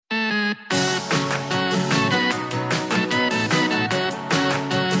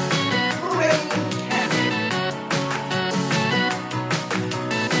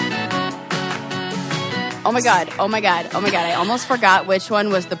Oh my God. I almost forgot which one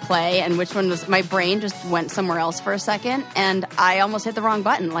was the play and which one was... My brain just went somewhere else for a second, and I almost hit the wrong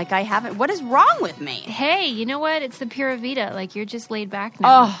button. Like, I haven't... What is wrong with me? Hey, you know what? It's the Pura Vida. Like, you're just laid back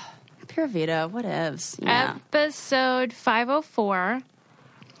now. Oh, Pura Vida. What ifs? Yeah. Episode 504.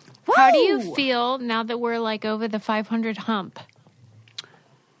 Woo! How do you feel now that we're, like, over the 500 hump?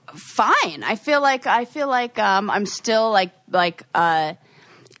 Fine. I feel like I'm still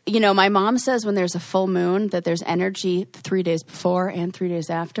my mom says when there's a full moon that there's energy 3 days before and 3 days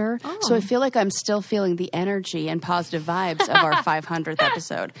after. Oh. So I feel like I'm still feeling the energy and positive vibes of our 500th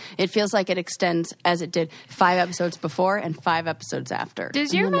episode. It feels like it extends as it did 5 episodes before and 5 episodes after.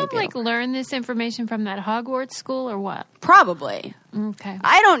 Does your mom learn this information from that Hogwarts school or what? Probably. Okay.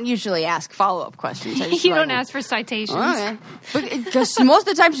 I don't usually ask follow-up questions. You don't ask for citations. Okay. Because most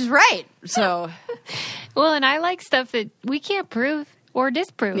of the time she's right. So. Well, and I like stuff that we can't prove or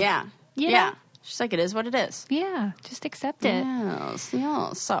disprove. Yeah. Yeah. She's like, it is what it is. Yeah. Just accept it. Yes.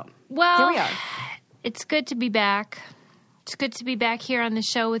 So, well, here we are. It's good to be back. It's good to be back here on the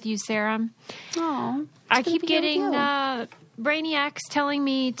show with you, Sarah. Oh, I keep getting Brainiacs telling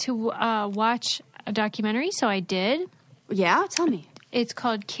me to watch a documentary, so I did. Yeah? Tell me. It's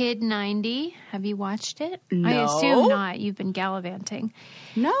called Kid 90. Have you watched it? No. I assume not. You've been gallivanting.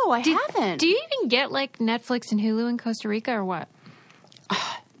 No, I haven't. Do you even get, like, Netflix and Hulu in Costa Rica or what?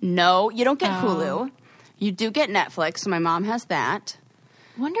 No, you don't get Hulu. You do get Netflix. My mom has that.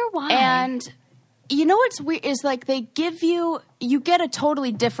 Wonder why. And you know what's weird is like they give you get a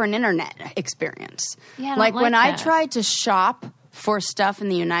totally different internet experience. Yeah, like when I tried to shop for stuff in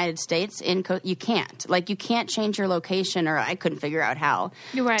the United States, you can't. Like you can't change your location, or I couldn't figure out how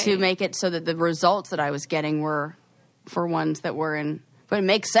to make it so that the results that I was getting were for ones that were in. But it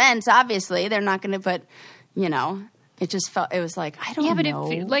makes sense. Obviously, they're not going to. But it just felt, it was like, I don't know.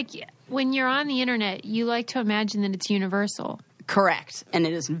 Yeah, but when you're on the internet, you like to imagine that it's universal. Correct. And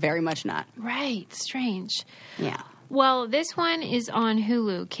it is very much not. Right. Strange. Yeah. Well, this one is on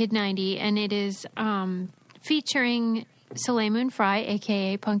Hulu, Kid 90, and it is featuring Soleil Moon Frye,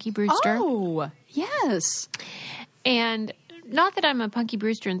 a.k.a. Punky Brewster. Oh, yes. And not that I'm a Punky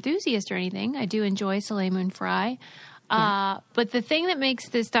Brewster enthusiast or anything. I do enjoy Soleil Moon Frye. But the thing that makes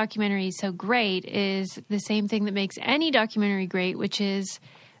this documentary so great is the same thing that makes any documentary great, which is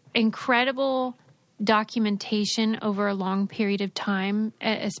incredible documentation over a long period of time,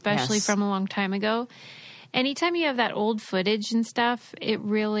 especially from a long time ago. Anytime you have that old footage and stuff, it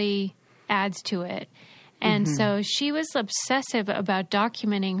really adds to it. And so she was obsessive about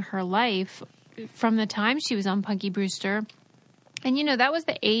documenting her life from the time she was on Punky Brewster. And, that was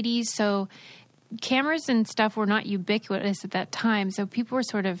the 80s, so cameras and stuff were not ubiquitous at that time, so people were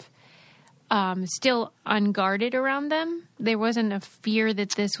sort of still unguarded around them. There wasn't a fear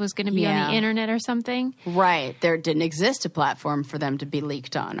that this was going to be on the internet or something. Right. There didn't exist a platform for them to be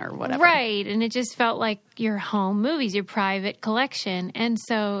leaked on or whatever. Right. And it just felt like your home movies, your private collection. And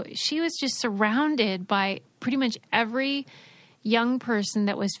so she was just surrounded by pretty much every young person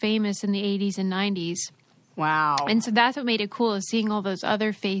that was famous in the 80s and 90s. Wow. And so that's what made it cool, is seeing all those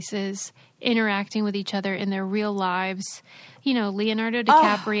other faces interacting with each other in their real lives. Leonardo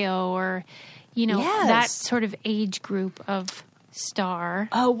DiCaprio or, that sort of age group of star.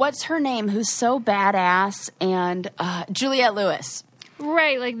 Oh, what's her name? Who's so badass? And Juliette Lewis.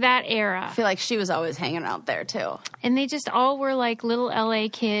 Right, like that era. I feel like she was always hanging out there, too. And they just all were like little LA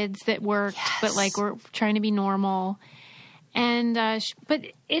kids that worked, but like were trying to be normal. And, but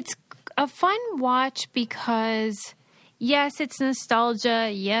it's a fun watch because, yes, it's nostalgia.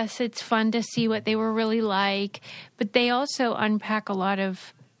 Yes, it's fun to see what they were really like. But they also unpack a lot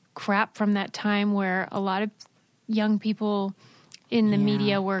of crap from that time where a lot of young people in the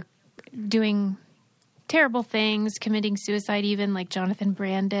media were doing terrible things, committing suicide even, like Jonathan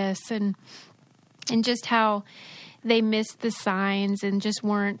Brandis, and just how they missed the signs and just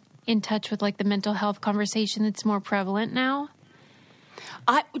weren't in touch with like the mental health conversation that's more prevalent now.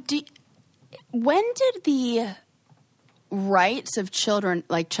 When did the rights of children,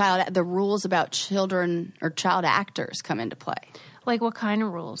 like the rules about children or child actors come into play? Like what kind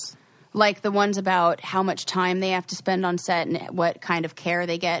of rules? Like the ones about how much time they have to spend on set and what kind of care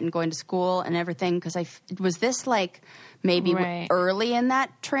they get and going to school and everything. Because was this like maybe early in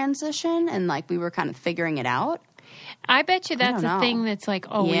that transition and like we were kind of figuring it out? I bet you that's a thing that's like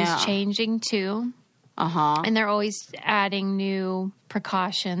always changing too. And they're always adding new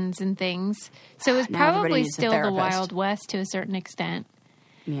precautions and things. So it was probably still the Wild West to a certain extent.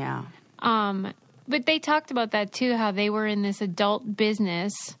 Yeah. But they talked about that too, how they were in this adult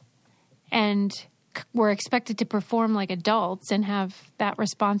business and were expected to perform like adults and have that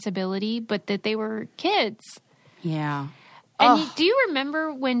responsibility, but that they were kids. Yeah. And do you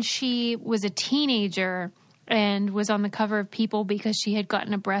remember when she was a teenager and was on the cover of People because she had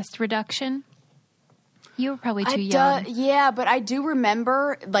gotten a breast reduction? You were probably too young. Yeah, but I do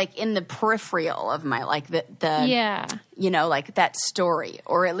remember, like, in the peripheral of my, like, the like, that story,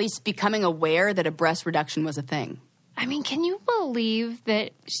 or at least becoming aware that a breast reduction was a thing. I mean, can you believe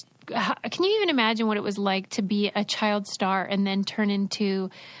that? Can you even imagine what it was like to be a child star and then turn into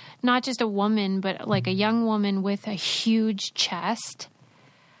not just a woman, but like a young woman with a huge chest?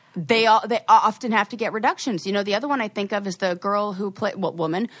 They often have to get reductions. You know, the other one I think of is the girl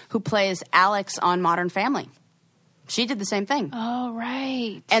woman who plays Alex on Modern Family. She did the same thing. Oh,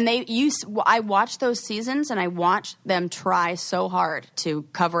 right. And I watched those seasons, and I watched them try so hard to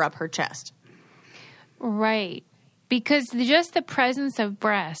cover up her chest. Right. Because just the presence of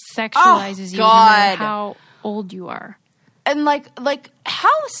breasts sexualizes you no matter how old you are. And like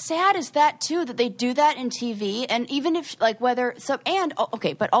how sad is that too, that they do that in TV? And even if like whether so and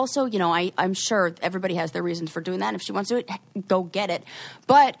okay, but also, you know, I'm sure everybody has their reasons for doing that. If she wants to do it, go get it.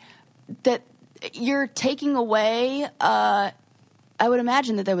 But that you're taking away I would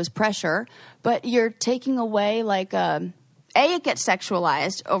imagine that there was pressure, but you're taking away like it gets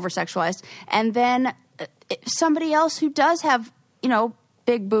sexualized, over sexualized, and then somebody else who does have, you know,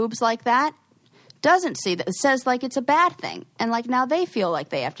 big boobs like that doesn't see that. It says like it's a bad thing. And like now they feel like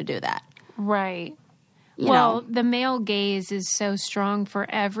they have to do that. Right. You well, know? The male gaze is so strong for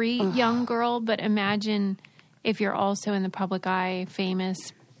every young girl, but imagine if you're also in the public eye,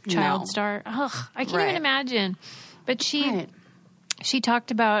 famous child star. Ugh, I can't even imagine. But she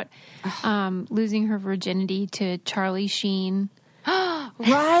talked about losing her virginity to Charlie Sheen.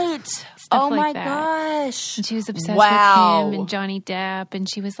 Right. Oh like my that. gosh. And she was obsessed with him and Johnny Depp, and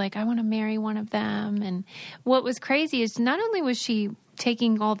she was like, I want to marry one of them. And what was crazy is not only was she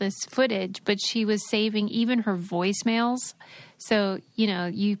taking all this footage, but she was saving even her voicemails. So, you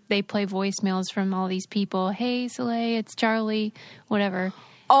know, they play voicemails from all these people. Hey, Soleil, it's Charlie, whatever.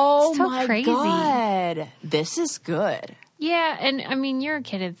 Oh so my crazy. God. This is good. Yeah, and I mean, you're a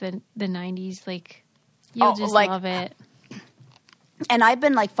kid of the 90s. Like, you'll just love it. And I've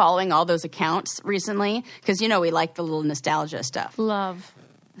been, like, following all those accounts recently because, you know, we like the little nostalgia stuff. Love.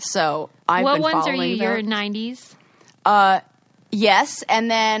 So I've been following What ones are you? those. Your 90s? Yes, and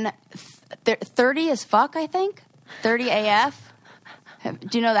then 30 as fuck, I think. 30 AF.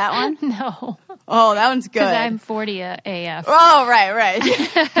 Do you know that one? No. Oh, that one's good. Because I'm 40 AF. Oh,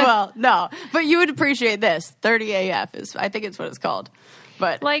 right. Well, no. But you would appreciate this. 30 AF I think it's what it's called.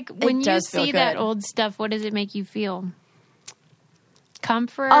 But like, when you see that old stuff, what does it make you feel?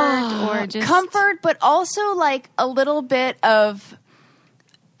 Comfort or just comfort, but also like a little bit of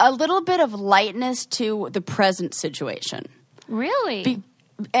lightness to the present situation. Really?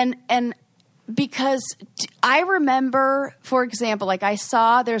 And because I remember, for example, like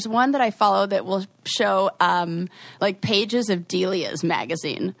there's one that I follow that will show like pages of Delia's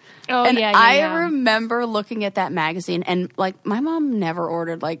magazine. Oh, and yeah. I remember looking at that magazine, and like my mom never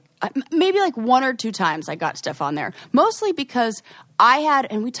ordered, like maybe like one or two times I got stuff on there, mostly because I had,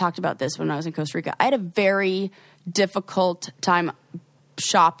 and we talked about this when I was in Costa Rica, I had a very difficult time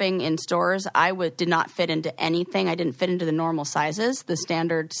shopping in stores. Did not fit into anything. I didn't fit into the normal sizes, the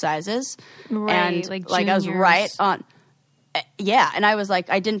standard sizes. Right, and like I was right on. Yeah, and I was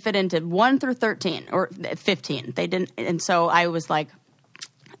like, I didn't fit into 1 through 13 or 15. They didn't, and so I was like,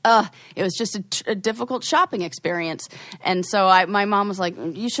 it was just a difficult shopping experience. And so my mom was like,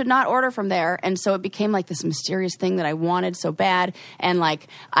 you should not order from there. And so it became like this mysterious thing that I wanted so bad. And like,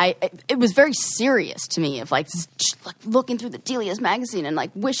 it was very serious to me of like looking through the Delia's magazine and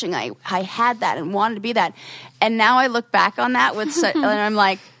like wishing I had that and wanted to be that. And now I look back on that and I'm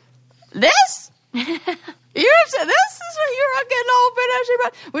like, this? You said this is what you're getting all bit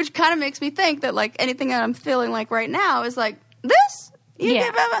about, which kind of makes me think that like anything that I'm feeling like right now is like this.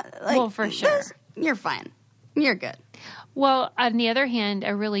 Well, for sure. You're fine. You're good. Well, on the other hand,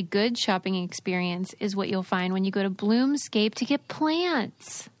 a really good shopping experience is what you'll find when you go to Bloomscape to get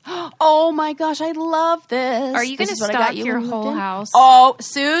plants. Oh my gosh, I love this. Are you going to stock your whole house? Oh,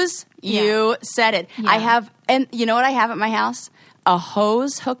 Suze, you said it. Yeah. I have, and you know what I have at my house? A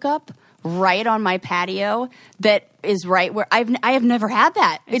hose hookup right on my patio that is right where I have never had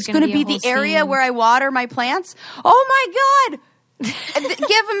that. It's going to be the area where I water my plants. Oh my God.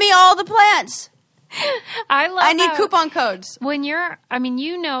 Giving me all the plants. I need coupon codes. When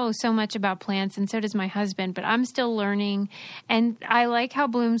you know so much about plants, and so does my husband, but I'm still learning. And I like how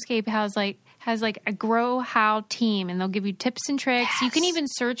Bloomscape has like a grow how team, and they'll give you tips and tricks. Yes. You can even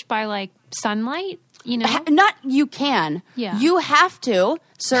search by like sunlight, you know? You can. Yeah. You have to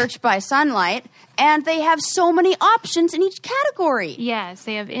search by sunlight, and they have so many options in each category. Yes,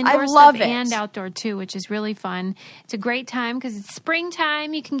 they have indoor love stuff it. and outdoor too, which is really fun. It's a great time because it's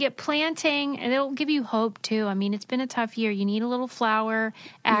springtime. You can get planting, and it'll give you hope too. I mean, it's been a tough year. You need a little flower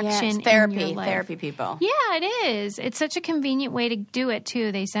action in your life. Therapy, people. Yeah, it is. It's such a convenient way to do it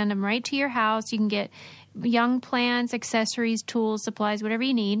too. They send them right to your house. You can get young plants, accessories, tools, supplies, whatever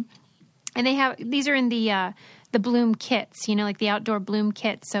you need. And these are in the bloom kits, you know, like the outdoor bloom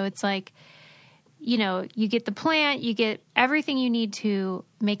kits. So it's like, you know, you get the plant, you get everything you need to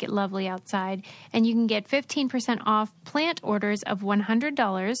make it lovely outside, and you can get 15% off plant orders of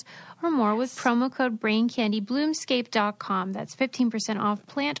 $100 or more with promo code BrainCandy, bloomscape.com. That's 15% off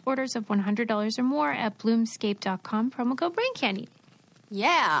plant orders of $100 or more at bloomscape.com, promo code BrainCandy.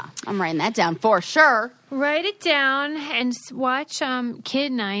 Yeah, I'm writing that down for sure. Write it down and watch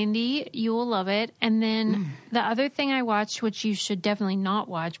Kid 90. You will love it. And then the other thing I watched, which you should definitely not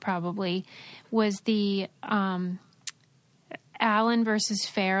watch probably, was the Allen versus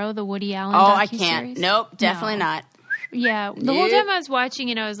Farrow, the Woody Allen docuseries. I can't. Nope, definitely not. Yeah, the whole time I was watching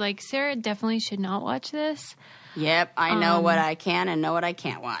it, I was like, Sarah definitely should not watch this. Yep, I know what I can and know what I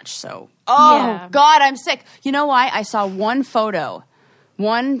can't watch. So, God, I'm sick. You know why? I saw one photo.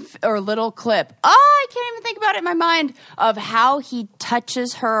 Little clip. I can't even think about it in my mind of how he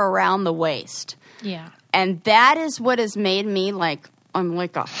touches her around the waist. Yeah. And that is what has made me like, I'm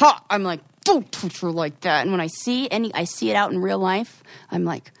like, don't touch her like that. And when I see it out in real life, I'm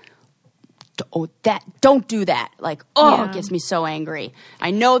like, don't do that. Like, it gets me so angry. I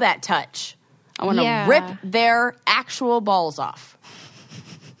know that touch. I want to rip their actual balls off.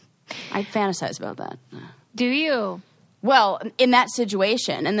 I fantasize about that. Do you? Well, in that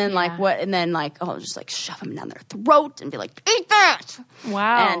situation, and then just like shove them down their throat and be like, eat that.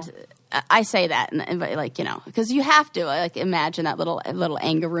 Wow. And I say that, and like, you know, because you have to like imagine that little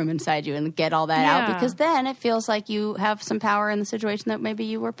anger room inside you and get all that out, because then it feels like you have some power in the situation that maybe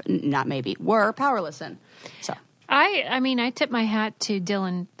you were powerless in. So I mean, I tip my hat to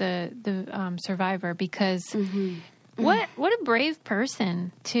Dylan, the survivor, because what a brave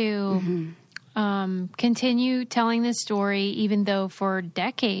person to. Continue telling this story, even though for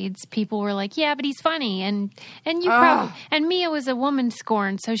decades people were like, "Yeah, but he's funny," and you probably, and Mia was a woman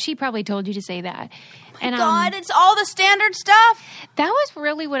scorned, so she probably told you to say that. And God, it's all the standard stuff. That was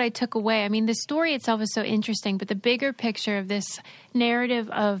really what I took away. I mean, the story itself is so interesting, but the bigger picture of this narrative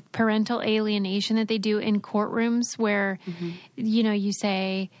of parental alienation that they do in courtrooms, where you know, you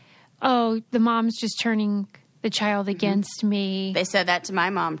say, "Oh, the mom's just turning the child against me." They said that to my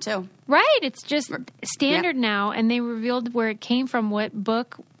mom too. Right. It's just standard now. And they revealed where it came from, what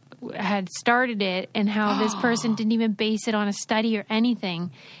book had started it, and how this person didn't even base it on a study or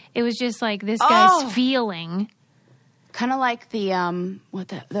anything. It was just like this guy's feeling. Kind of like the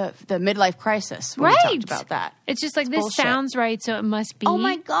midlife crisis. Right. We talked about that. It's just like, this bullshit. Sounds right, so it must be. Oh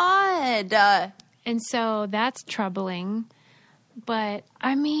my God. And so that's troubling. But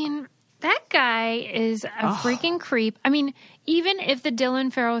I mean, that guy is a freaking creep. I mean, even if the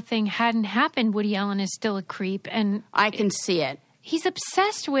Dylan Farrow thing hadn't happened, Woody Allen is still a creep. And I can see it. He's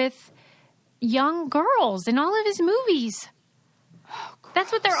obsessed with young girls in all of his movies. Oh,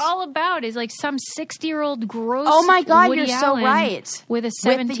 that's what they're all about, is like some 60-year-old gross Oh my God, Woody you're Allen so right. with a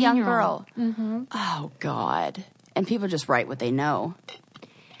 17-year-old. With the young girl. Mm-hmm. Oh God. And people just write what they know.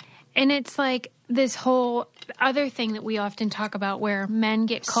 And it's like this whole other thing that we often talk about, where men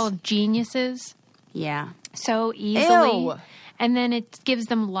get called geniuses. Yeah. So easily. Ew. And then it gives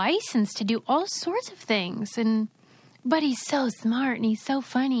them license to do all sorts of things. But he's so smart and he's so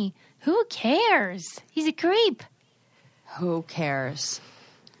funny. Who cares? He's a creep. Who cares?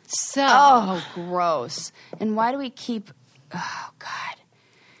 So. Oh, gross. And why do we keep... Oh, God.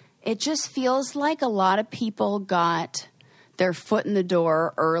 It just feels like a lot of people got their foot in the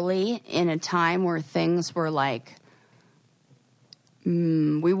door early in a time where things were like...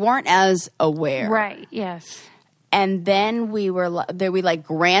 we weren't as aware. Right, yes. And then we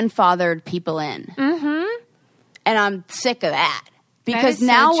grandfathered people in. Mm-hmm. And I'm sick of that. Because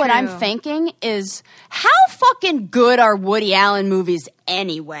now what I'm thinking is, how fucking good are Woody Allen movies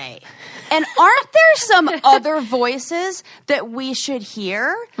anyway? And aren't there some other voices that we should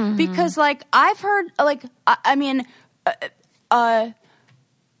hear? Mm-hmm. Because, like, I've heard, like, who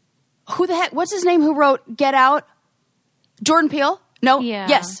the heck, what's his name who wrote Get Out? Jordan Peele? No? Yeah.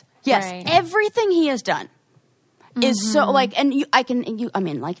 Yes. Right. Everything he has done is so, like, and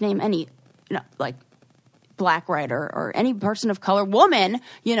name any, like, Black writer or any person of color, woman,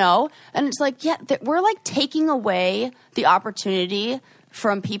 and it's like, we're like taking away the opportunity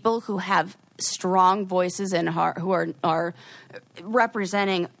from people who have strong voices and who are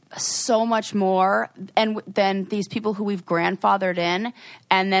representing so much more than these people who we've grandfathered in,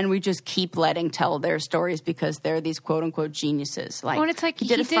 and then we just keep tell their stories because they're these quote unquote geniuses. Like, it's like he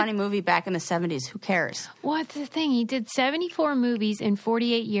did a funny movie back in the 70s. Who cares? What's the thing? He did 74 movies in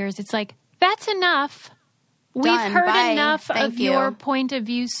 48 years. It's like, that's enough. We've heard enough of your point of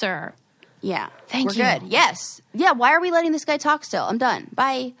view, sir. Yeah. We're good. Yes. Yeah, why are we letting this guy talk still? I'm done.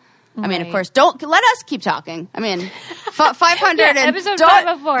 Bye. I mean, of course, don't let us keep talking. I mean, 500 yeah, and episode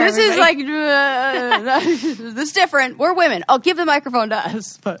 504. This everybody. Is like this is different. We're women. I'll give the microphone to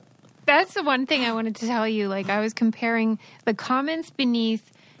us. But that's the one thing I wanted to tell you. Like, I was comparing the comments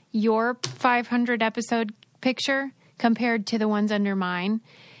beneath your 500 episode picture compared to the ones under mine.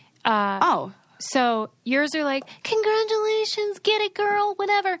 So yours are like, congratulations, get it, girl,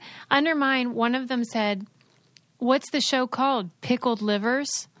 whatever. Under mine, one of them said, "What's the show called? Pickled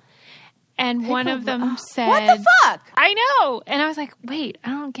Livers?" And one of them said, "What the fuck?" I know. And I was like, wait,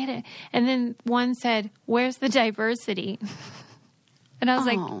 I don't get it. And then one said, "Where's the diversity?" And I was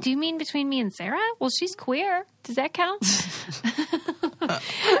like, do you mean between me and Sarah? Well, she's queer. Does that count?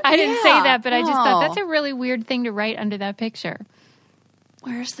 I didn't say that, but I just thought that's a really weird thing to write under that picture.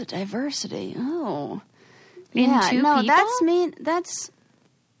 Where's the diversity? Oh. In two people? That's mean. That's,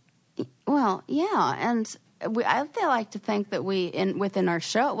 well, yeah. And I like to think that within our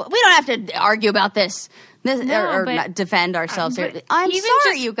show, we don't have to argue about this or not defend ourselves here. I'm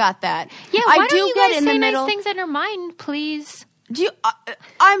sorry you got that. Yeah, why don't you guys say nice things under mine, please?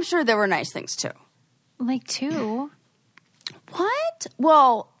 I'm sure there were nice things too. Like two? What?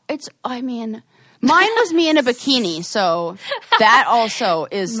 Well, mine was me in a bikini, so that also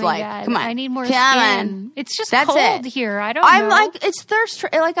is God, come on. I need more skin. It's just cold here. I don't know. I'm like, it's thirst.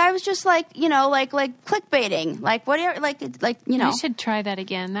 Like, I was just like, like clickbaiting. Like, whatever, like. You should try that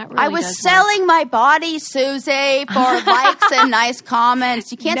again. That really I was selling my body, Susie, for likes and nice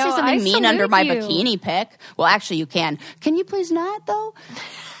comments. You can't say something mean under my bikini pic. Well, actually, you can. Can you please not, though?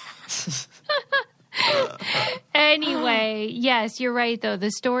 Anyway, yes, you're right, though.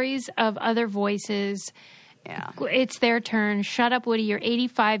 The stories of other voices, it's their turn. Shut up, Woody. You're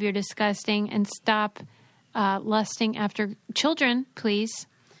 85. You're disgusting. And stop lusting after children, please.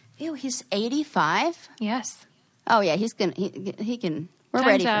 Ew, he's 85? Yes. Oh, yeah, he's going to, he can, we're Time's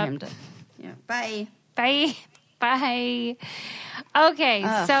ready up. for him to, bye. Bye. Bye. Okay,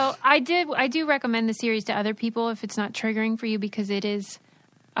 so I do recommend the series to other people if it's not triggering for you, because it is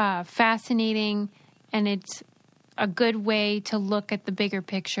fascinating. And it's a good way to look at the bigger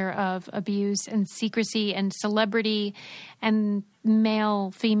picture of abuse and secrecy and celebrity and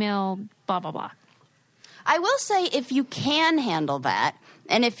male, female, blah, blah, blah. I will say, if you can handle that,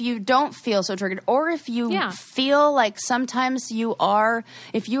 and if you don't feel so triggered, or if you feel like sometimes if you are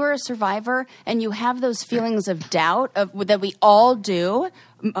a survivor and you have those feelings of doubt that we all do,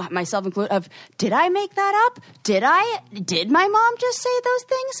 myself included, of, did I make that up? Did my mom just say those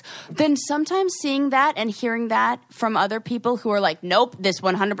things? Then sometimes seeing that and hearing that from other people who are like, nope, this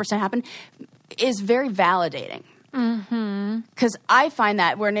 100% happened, is very validating. Because I find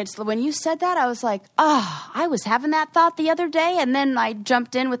that when you said that, I was like, I was having that thought the other day, and then I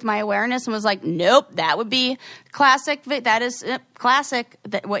jumped in with my awareness and was like, nope, that would be classic. That is classic.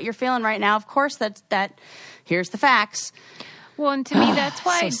 What you're feeling right now, of course. That. Here's the facts. Well, and to me, that's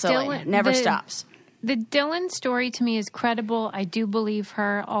why so Dylan never stops. The Dylan story to me is credible. I do believe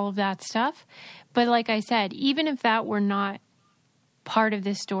her, all of that stuff. But like I said, even if that were not part of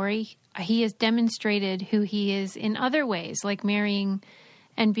this story, he has demonstrated who he is in other ways, like marrying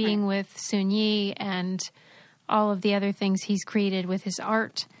and being with Sun Yi and all of the other things he's created with his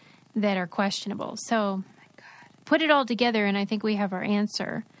art that are questionable. So put it all together, and I think we have our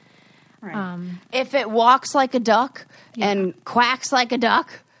answer. Right. If it walks like a duck and quacks like a duck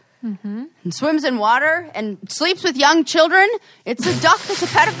and swims in water and sleeps with young children, it's a duck that's a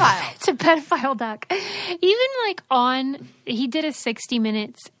pedophile. It's a pedophile duck. Even he did a 60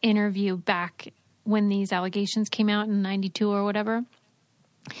 Minutes interview back when these allegations came out in 92 or whatever.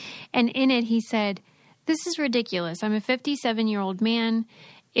 And in it, he said, "This is ridiculous. I'm a 57-year-old man.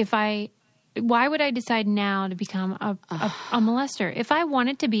 Why would I decide now to become a molester? If I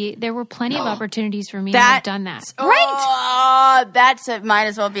wanted to be, there were plenty of opportunities for me to have done that." Right? That's it. Might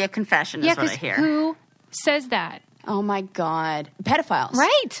as well be a confession, is what I hear. Who says that? Oh, my God. Pedophiles.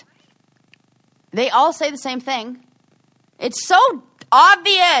 Right. They all say the same thing. It's so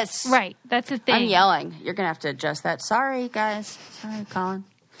obvious. Right. That's the thing. I'm yelling. You're going to have to adjust that. Sorry, guys. Sorry, Colin.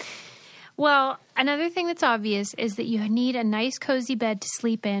 Well, another thing that's obvious is that you need a nice, cozy bed to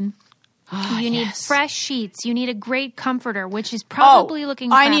sleep in. You need fresh sheets. You need a great comforter, which is probably looking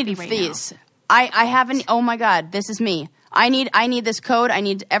crappy I need right these. now. I haven't. Oh my God, this is me. I need this code. I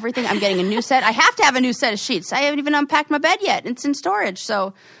need everything. I'm getting a new set. I have to have a new set of sheets. I haven't even unpacked my bed yet. It's in storage.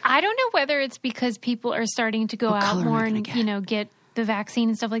 So I don't know whether it's because people are starting to go out more and get the vaccine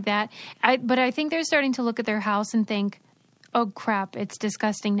and stuff like that. But I think they're starting to look at their house and think, oh crap, it's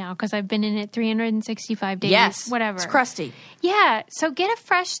disgusting now because I've been in it 365 days. Yes, whatever. It's crusty. Yeah, so get a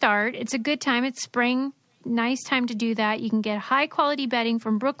fresh start. It's a good time. It's spring. Nice time to do that. You can get high quality bedding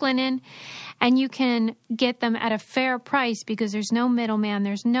from Brooklinen, and you can get them at a fair price because there's no middleman,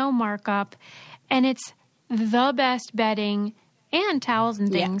 there's no markup, and it's the best bedding and towels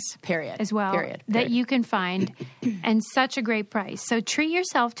and things as well that you can find, and such a great price. So treat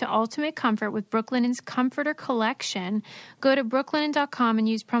yourself to ultimate comfort with Brooklinen's Comforter Collection. Go to brooklinen.com and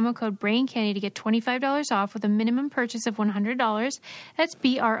use promo code BRAINCANDY to get $25 off with a minimum purchase of $100. That's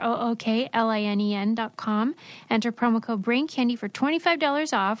BROOKLINEN.com. Enter promo code BRAINCANDY for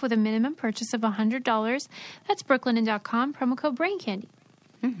 $25 off with a minimum purchase of $100. That's brooklinen.com, promo code BRAINCANDY.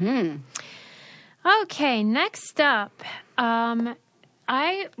 Mm-hmm. Okay, next up,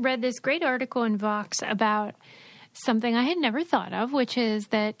 I read this great article in Vox about something I had never thought of, which is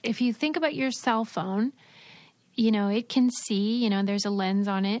that if you think about your cell phone, it can see, there's a lens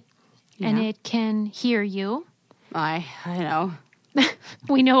on it, and it can hear you. I know.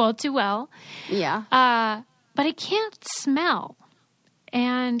 We know all too well. Yeah. But it can't smell.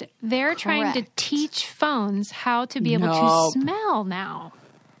 And they're trying to teach phones how to be able to smell now.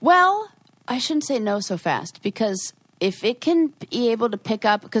 Well, I shouldn't say no so fast, because if it can be able to pick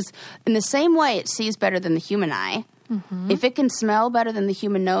up, because in the same way it sees better than the human eye, if it can smell better than the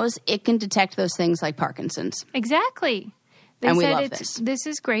human nose, it can detect those things like Parkinson's. Exactly. And we love this. This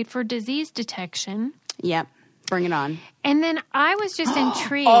is great for disease detection. Yep. Bring it on. And then I was just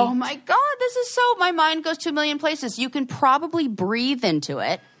intrigued. Oh my God, this is so, my mind goes to a million places. You can probably breathe into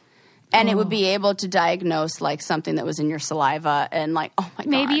it. And it would be able to diagnose like something that was in your saliva and like, oh my God.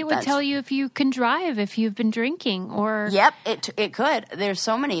 Maybe it would tell you if you can drive, if you've been drinking or... Yep, it could. There's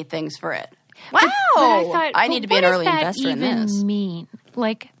so many things for it. Wow. But I thought, I need to be an early investor in this. What does that even mean?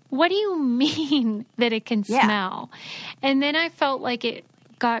 Like, what do you mean that it can smell? And then I felt like it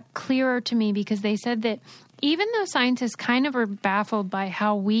got clearer to me because they said that even though scientists kind of are baffled by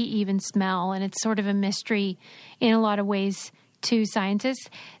how we even smell, and it's sort of a mystery in a lot of ways to scientists,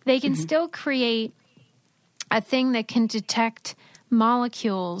 they can still create a thing that can detect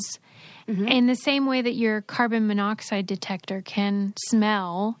molecules in the same way that your carbon monoxide detector can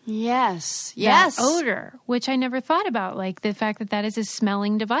smell that odor, which I never thought about, like the fact that that is a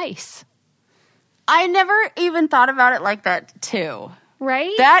smelling device. I never even thought about it like that too.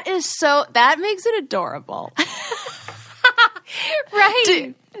 Right? That makes it adorable.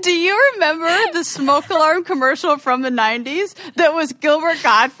 Right. Do you remember the smoke alarm commercial from the 90s that was Gilbert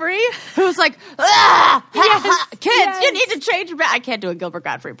Gottfried, who was like, kids, you need to change your I can't do a Gilbert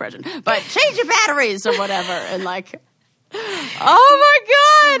Gottfried impression, but change your batteries or whatever. And like, oh my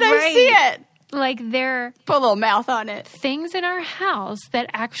God, I see it. Like put a little mouth on it. Things in our house that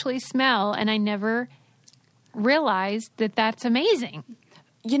actually smell, and I never realized that that's amazing.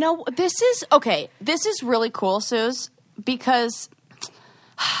 This is really cool, Suze, because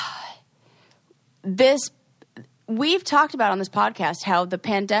we've talked about on this podcast how the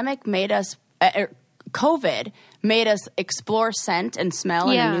pandemic made us, COVID made us explore scent and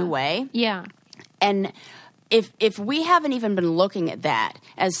smell in a new way. Yeah. And if we haven't even been looking at that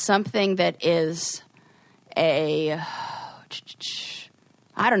as something that is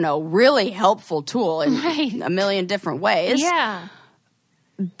really helpful tool in a million different ways. Yeah.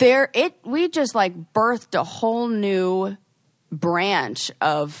 We just like birthed a whole new branch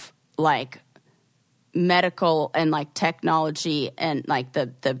of like medical and like technology and like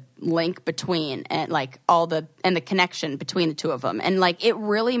the link between and like and the connection between the two of them. And like it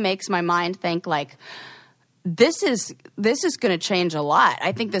really makes my mind think like this is going to change a lot.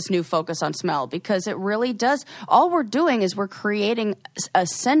 I think this new focus on smell, because it really does. All we're doing is we're creating a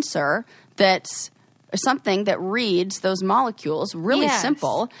sensor that's something that reads those molecules really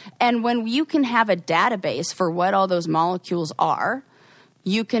simple. And when you can have a database for what all those molecules are,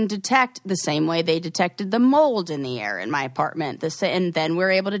 you can detect the same way they detected the mold in the air in my apartment. And then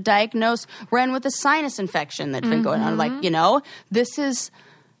we're able to diagnose Ren with a sinus infection that's been going on. Like, this has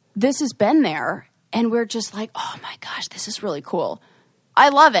been there. And we're just like, oh my gosh, this is really cool. I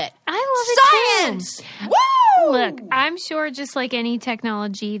love it. Science! Too. Woo! Look, I'm sure just like any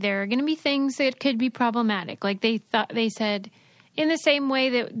technology, there are going to be things that could be problematic. Like they said, in the same way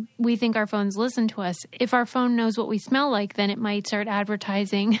that we think our phones listen to us, if our phone knows what we smell like, then it might start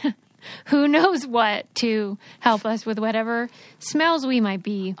advertising who knows what to help us with whatever smells we might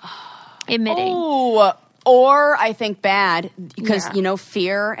be emitting. Oh, or I think bad because,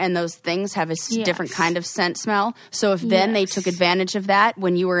 fear and those things have a different kind of scent smell. So if then they took advantage of that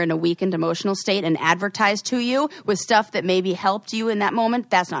when you were in a weakened emotional state and advertised to you with stuff that maybe helped you in that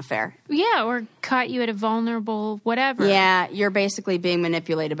moment, that's not fair. Yeah, or caught you at a vulnerable whatever. Yeah, you're basically being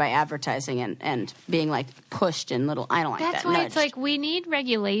manipulated by advertising and being like pushed in little, I don't like that. That's why nudged. It's like we need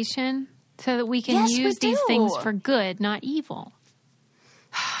regulation so that we can use these things for good, not evil.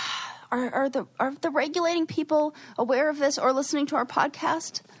 Are the regulating people aware of this or listening to our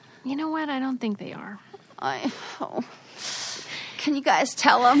podcast? You know what? I don't think they are. Can you guys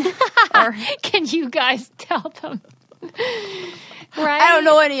tell them? Or can you guys tell them? Right? I don't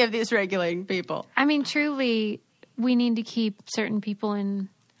know any of these regulating people. I mean, truly, we need to keep certain people in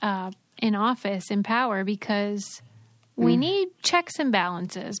office, in power, because we need checks and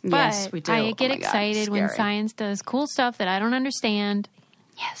balances. But yes, we do. I get excited when science does cool stuff that I don't understand.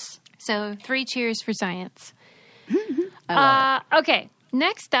 Yes. So 3 cheers for science. Okay,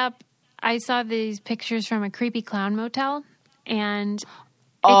 next up, I saw these pictures from a creepy clown motel, and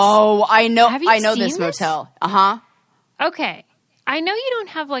I know. Have you I know seen this motel. Okay, I know you don't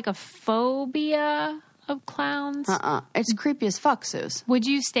have like a phobia of clowns. It's creepy as fuck, Suze. Would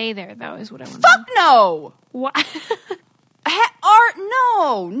you stay there though? Is what I want. Fuck no. What?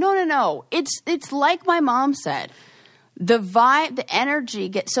 No. It's like my mom said. The vibe, the energy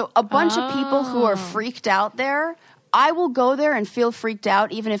gets... So a bunch of people who are freaked out there, I will go there and feel freaked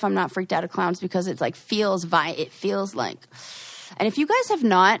out even if I'm not freaked out of clowns because it's like it feels like... And if you guys have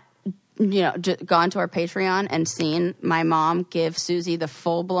not, gone to our Patreon and seen my mom give Susie the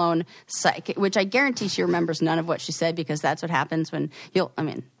full-blown psychic, which I guarantee she remembers none of what she said because that's what happens when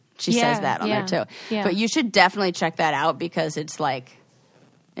she says that on there too. Yeah. But you should definitely check that out because it's like...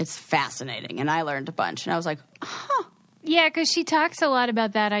 It's fascinating. And I learned a bunch. And I was like, huh. Yeah, because she talks a lot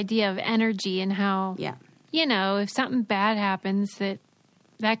about that idea of energy and how, if something bad happens, that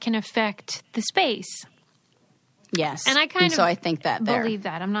can affect the space. Yes. And I I think that believe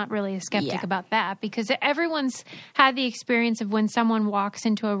that. I'm not really a skeptic about that because everyone's had the experience of when someone walks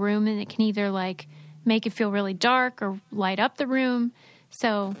into a room and it can either like make it feel really dark or light up the room.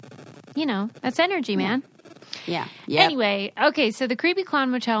 So, that's energy, man. Yeah. Anyway, okay, so the Creepy Clown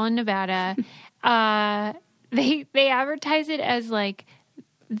Motel in Nevada, They advertise it as like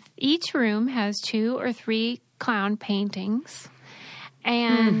each room has 2 or 3 clown paintings,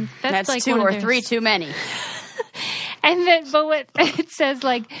 and that's like 2 or 3 too many. And then, but what it says,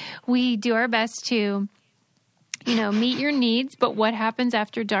 like, we do our best to, meet your needs, but what happens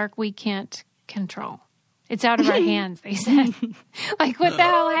after dark we can't control. It's out of our hands, they said. Like, what the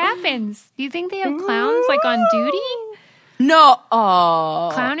hell happens? Do you think they have clowns like on duty? No,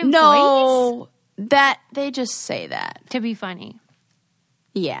 clown employees? No. That they just say that to be funny.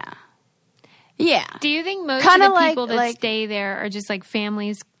 Yeah. Do you think most of the people that stay there are just like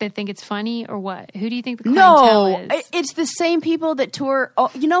families that think it's funny, or what? Who do you think the clientele is? It's the same people that tour. Oh,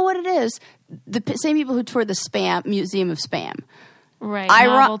 you know what it is? The same people who tour the Spam Museum of Spam. Right.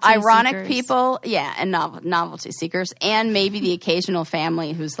 Ironic seekers. people, and novelty seekers, and maybe the occasional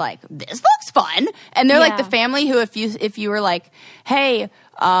family who's like, "This looks fun," and they're like the family who, if you were like, "Hey,"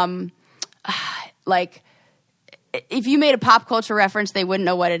 like, if you made a pop culture reference, they wouldn't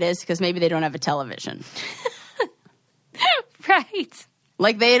know what it is because maybe they don't have a television. Right.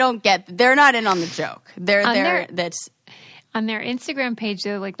 Like, they're not in on the joke. On their Instagram page,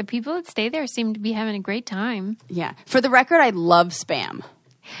 though, like, the people that stay there seem to be having a great time. Yeah. For the record, I love Spam.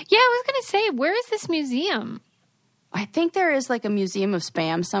 Yeah, I was going to say, where is this museum? I think there is, like, a museum of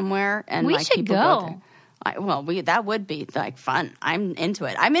Spam somewhere. And we like, should people go. there. That would be like fun. I'm into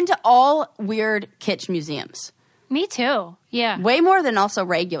it. I'm into all weird kitsch museums. Me too. Yeah. Way more than also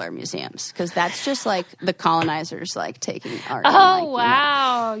regular museums because that's just like the colonizers like taking art. Oh,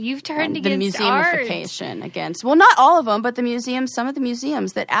 wow. You've turned against the museumification against. Well, not all of them, but some of the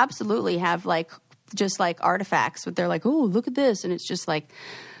museums that absolutely have like just like artifacts. But they're like, oh, look at this, and it's just like.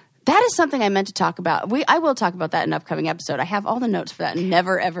 That is something I meant to talk about. I will talk about that in an upcoming episode. I have all the notes for that and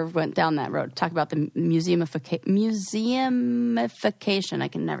never, ever went down that road. Talk about the museumification. I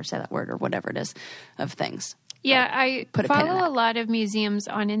can never say that word or whatever it is of things. Yeah, I follow a lot of museums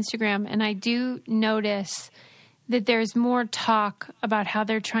on Instagram, and I do notice that there's more talk about how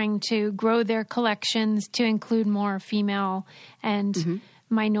they're trying to grow their collections to include more female and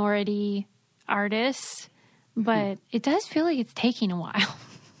minority artists. But it does feel like it's taking a while.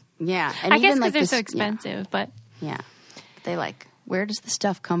 Yeah. And I guess because they're so expensive, but... Yeah. They where does the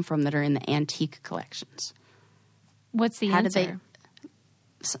stuff come from that are in the antique collections? What's the answer?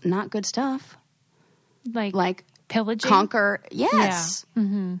 not good stuff. Like pillaging? Conquer. Yes. Yeah.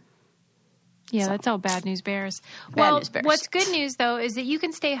 Mm-hmm. Yeah, that's all bad news bears. Well, what's good news, though, is that you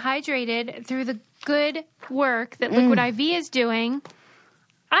can stay hydrated through the good work that Liquid IV is doing.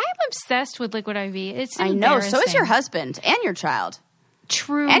 I'm obsessed with Liquid IV. It's embarrassing. I know. So is your husband and your child.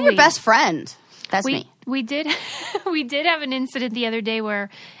 Truly. And your best friend. That's me. We did have an incident the other day where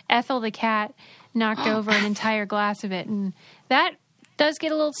Ethel the cat knocked over an entire glass of it, and that does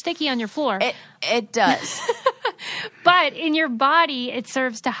get a little sticky on your floor. It does. But in your body, it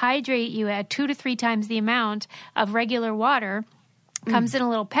serves to hydrate you at 2 to 3 times the amount of regular water. Comes in a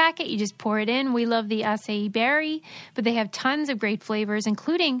little packet. You just pour it in. We love the acai berry, but they have tons of great flavors,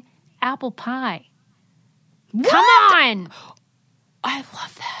 including apple pie. What? Come on! I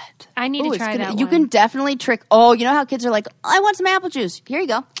love that. I need to try that one. You can definitely trick. Oh, you know how kids are like, I want some apple juice. Here you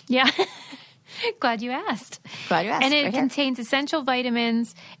go. Yeah. Glad you asked. And it contains essential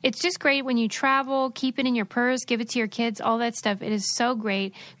vitamins. It's just great when you travel. Keep it in your purse. Give it to your kids. All that stuff. It is so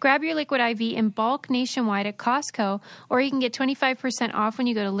great. Grab your Liquid IV in bulk nationwide at Costco, or you can get 25% off when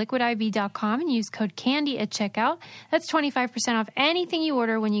you go to liquidiv.com and use code CANDY at checkout. That's 25% off anything you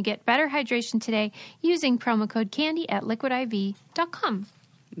order when you get better hydration today using promo code CANDY at liquidiv.com.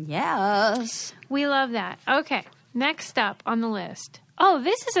 Yes. We love that. Okay. Next up on the list. Oh,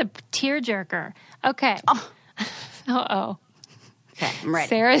 this is a tearjerker. Okay. Oh. Uh-oh. Okay, I'm ready.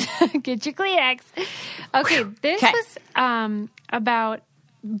 Sarah, get your Kleenex. Okay, this was about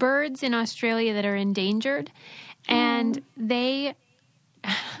birds in Australia that are endangered. And they,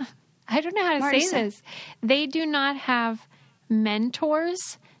 I don't know how to say this. They do not have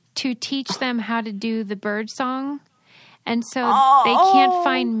mentors to teach them how to do the bird song. And so they can't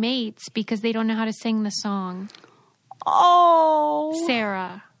find mates because they don't know how to sing the song. Oh,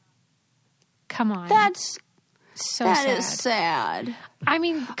 Sarah, come on. That sad. Is sad. I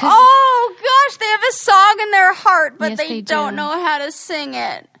mean, gosh, they have a song in their heart, but yes, they don't know how to sing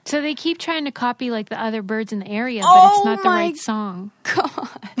it. So they keep trying to copy like the other birds in the area, but it's not the right song. God,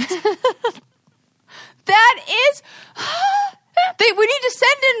 that is. We need to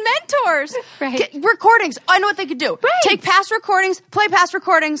send in mentors. Right. Get recordings. I know what they could do. Right. Take past recordings, play past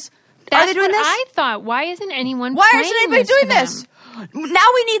recordings. That's Are they doing what this? I thought. Why isn't anyone Why playing isn't anybody doing this? Now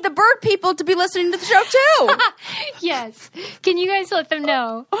we need the bird people to be listening to the show too. Yes. Can you guys let them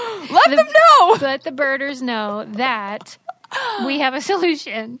know? Let them know. Let the birders know that we have a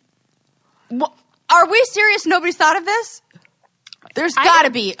solution. Well, are we serious? Nobody's thought of this? There's got to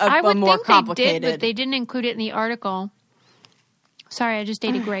be a more complicated. They did, but they didn't include it in the article. Sorry, I just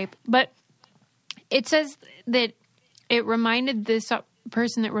ate a grape. But it says that it reminded this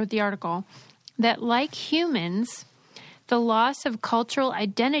person that wrote the article that, like humans, the loss of cultural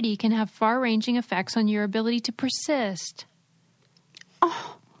identity can have far-ranging effects on your ability to persist.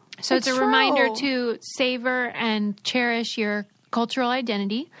 Oh, so it's a reminder to savor and cherish your cultural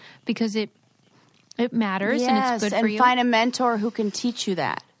identity because it matters and it's good for you. And find a mentor who can teach you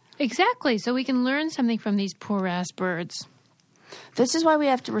that. Exactly. So we can learn something from these poor-ass birds. This is why we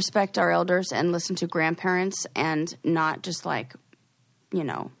have to respect our elders and listen to grandparents and not just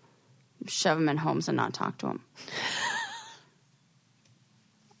shove them in homes and not talk to them.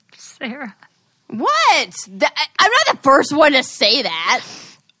 Sarah. What? I'm not the first one to say that.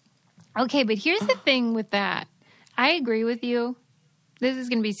 Okay, but here's the thing with that. I agree with you. This is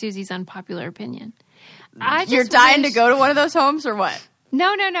going to be Susie's unpopular opinion. You're dying to go to one of those homes or what?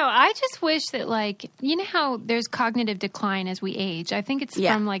 No. I just wish that, you know how there's cognitive decline as we age? I think it's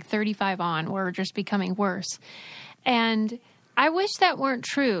from 35 on where we're just becoming worse. And I wish that weren't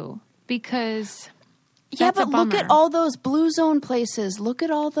true because that's a bummer. Look at all those blue zone places. Look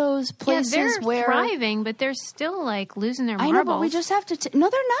at all those places they're thriving, but they're still losing their marbles. I know, but we just have to. No,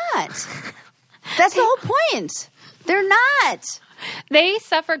 they're not. That's the whole point. They're not. They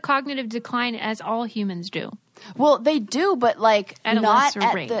suffer cognitive decline as all humans do. Well, they do, but at not a lesser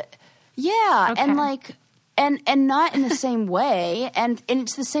at rate. Okay. and not in the same way. And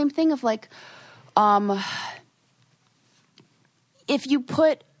it's the same thing of if you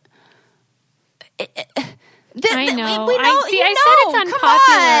put. I know. We know. I said it's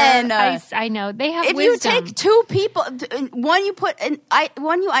unpopular. I know. They have wisdom. You take two people, one you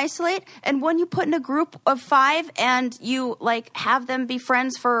isolate, and one you put in a group of 5, and you have them be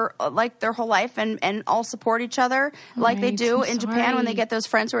friends for their whole life, and all support each other they do in Japan when they get those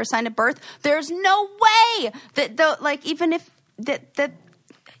friends who are assigned at birth. There's no way that even if that.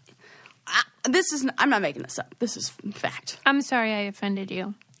 This is. I'm not making this up. This is fact. I'm sorry I offended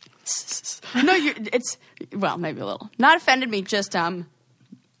you. No, maybe a little. Not offended me, just you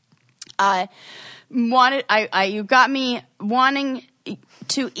got me wanting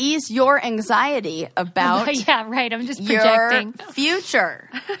to ease your anxiety about yeah, right. I'm just projecting. your future.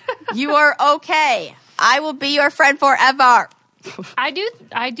 You are okay. I will be your friend forever. I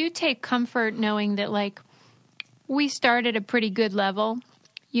do take comfort knowing that, like, we start at a pretty good level,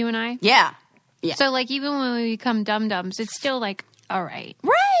 you and I. Yeah. So, like, even when we become dum-dums, it's still like, all right.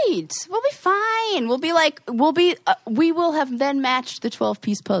 Right. We'll be fine. We will have then matched the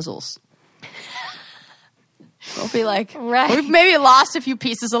 12-piece puzzles. We'll be like, right. We've maybe lost a few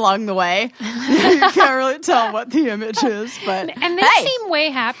pieces along the way. You can't really tell what the image is, but and they seem way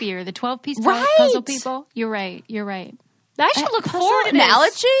happier. The 12-piece puzzle people. You're right. I should look forward to this.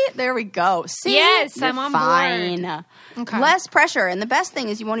 Analogy. There we go. See, yes, I'm on fine. board. Okay. Less pressure, and the best thing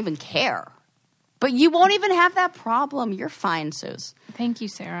is you won't even care. But you won't even have that problem. You're fine, Suze. Thank you,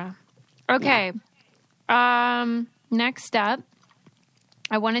 Sarah. Okay. Yeah. Next up,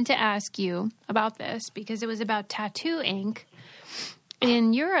 I wanted to ask you about this because it was about tattoo ink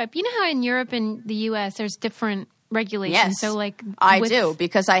in Europe. You know how in Europe and the U.S. there's different regulations? Yes, so like I do,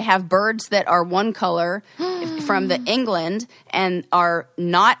 because I have birds that are one color from the England and are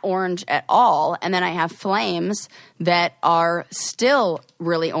not orange at all, and then I have flames that are still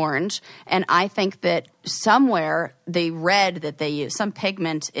really orange, and I think that somewhere the red that they use, some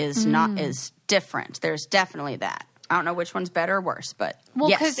pigment is different. There's definitely that. I don't know which one's better or worse, but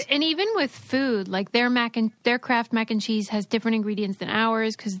yes. And even with food, like their Kraft mac and cheese has different ingredients than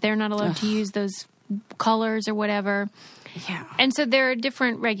ours because they're not allowed to use those colors or whatever. Yeah. And so there are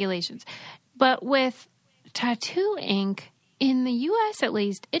different regulations. But with tattoo ink, in the U.S. at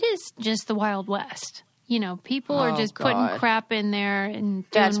least, it is just the Wild West. You know, people are just putting crap in there. And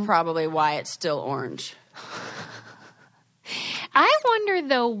that's probably why it's still orange. I wonder,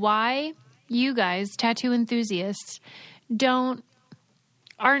 though, why you guys, tattoo enthusiasts,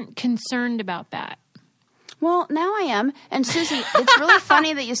 aren't concerned about that. Well, now I am. And Susie, it's really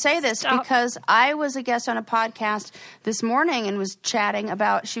funny that you say this because I was a guest on a podcast this morning and was chatting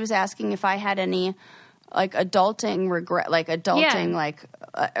about, she was asking if I had any like adulting regret, like adulting,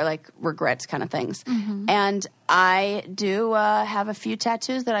 like regrets kind of things. Mm-hmm. And I do have a few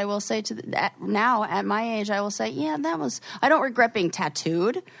tattoos that I will say now at my age, I will say, yeah, I don't regret being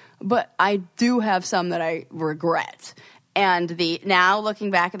tattooed, but I do have some that I regret. And now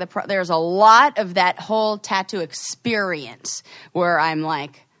looking back at there's a lot of that whole tattoo experience where I'm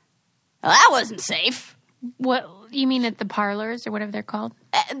like, well, that wasn't safe. What you mean at the parlors or whatever they're called?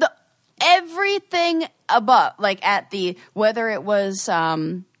 Everything above, like whether it was,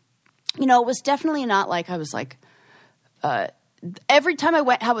 it was definitely not like I was like, every time I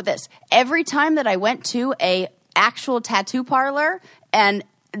went, how about this? Every time that I went to a actual tattoo parlor and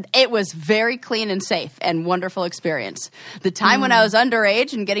it was very clean and safe and wonderful experience. The time when I was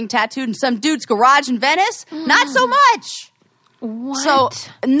underage and getting tattooed in some dude's garage in Venice, not so much. What? So,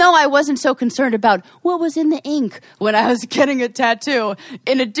 no, I wasn't so concerned about what was in the ink when I was getting a tattoo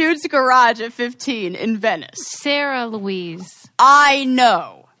in a dude's garage at 15 in Venice. Sarah Louise. I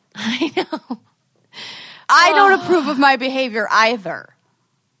know. I know. I don't approve of my behavior either.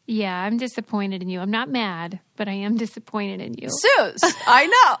 Yeah, I'm disappointed in you. I'm not mad, but I am disappointed in you. Suze, I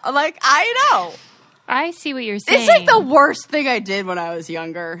know. Like, I know. I see what you're saying. It's like the worst thing I did when I was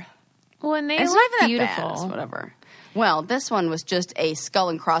younger. Well, and it's look not beautiful. That bad. Whatever. Well, this one was just a skull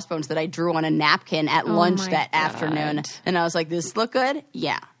and crossbones that I drew on a napkin at lunch that afternoon. And I was like, does this look good?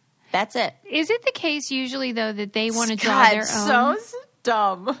 Yeah. That's it. Is it the case usually, though, that they want to draw their own? So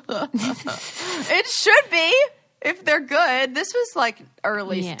dumb. It should be. If they're good. This was like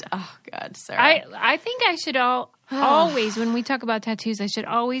early oh, God, Sarah. I think I should always, when we talk about tattoos, I should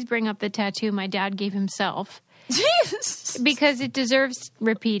always bring up the tattoo my dad gave himself. Jesus. Because it deserves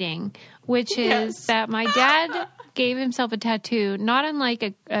repeating, which is that my dad gave himself a tattoo, not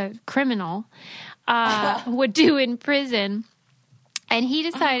unlike a criminal would do in prison. And he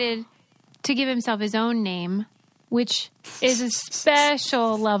decided to give himself his own name, which is a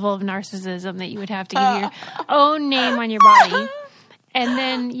special level of narcissism that you would have to give your own name on your body. And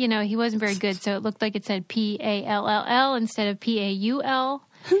then, he wasn't very good, so it looked like it said P-A-L-L-L instead of P-A-U-L.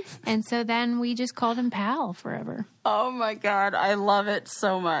 And so then we just called him Pal forever. Oh, my God. I love it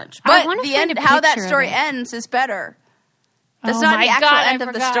so much. But the end, how that story ends is better. That's not the actual end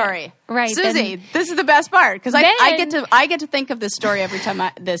of the story. Right. Susie, this is the best part because I get to think of this story every time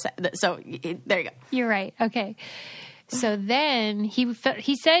so there you go. You're right. Okay. So then he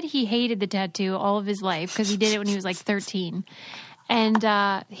said he hated the tattoo all of his life because he did it when he was like 13.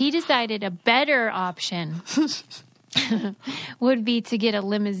 And he decided a better option would be to get a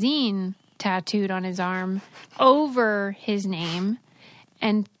limousine tattooed on his arm over his name,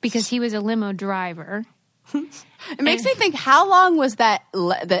 and because he was a limo driver. It makes me think, how long was that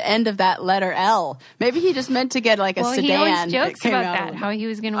the end of that letter L? Maybe he just meant to get like a sedan. He always jokes about that, how he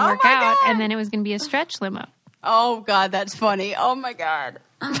was going to work out, and then it was going to be a stretch limo. Oh, God, that's funny. Oh, my God.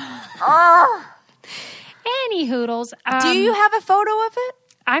 Oh. Any hoodles. Do you have a photo of it?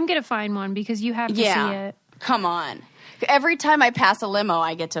 I'm going to find one because you have to see it. Come on. Every time I pass a limo,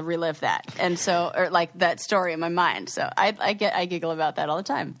 I get to relive that, and so, or like that story in my mind. So I giggle about that all the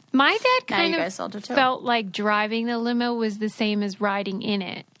time. My dad kind of felt like driving the limo was the same as riding in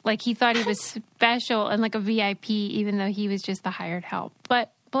it. Like he thought he was special and like a VIP, even though he was just the hired help.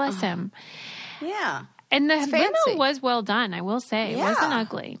 But bless him. Yeah, and the limo was well done. I will say, it wasn't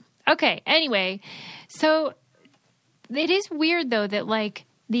ugly. Okay. Anyway, so it is weird though that like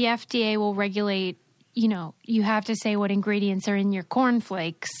the FDA will regulate. You know, you have to say what ingredients are in your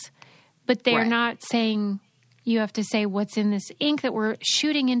cornflakes, but they're not saying you have to say what's in this ink that we're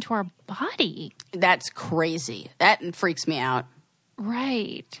shooting into our body. That's crazy. That freaks me out.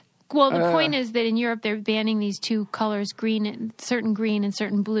 Right. Well, the point is that in Europe, they're banning these two colors, certain green and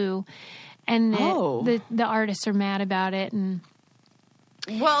certain blue, and the artists are mad about it. And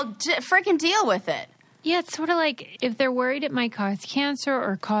well, freaking deal with it. Yeah, it's sort of like if they're worried it might cause cancer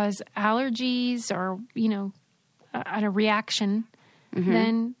or cause allergies or, you know, a reaction,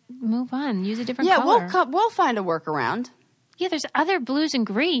 then move on. Use a different color. Yeah, we'll find a workaround. Yeah, there's other blues and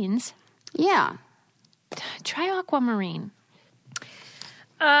greens. Yeah. Try aquamarine.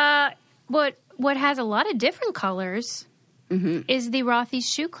 What has a lot of different colors is the Rothy's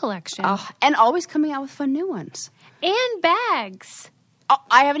shoe collection. Oh, and always coming out with fun new ones. And bags. Oh,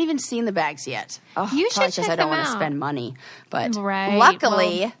 I haven't even seen the bags yet. Oh, you should check them out. Because I don't want to spend money. But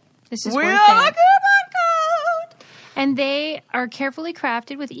luckily, this is we're worth on a it. coupon code. And they are carefully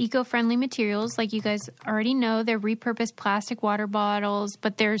crafted with eco-friendly materials. Like you guys already know, they're repurposed plastic water bottles,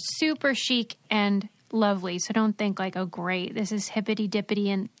 but they're super chic and lovely. So don't think like, oh, great, this is hippity-dippity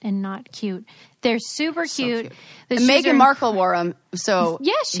and not cute. They're super cute. And Meghan Markle wore them, so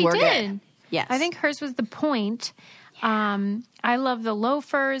yes, she did. Good. Yes. I think hers was the point. I love the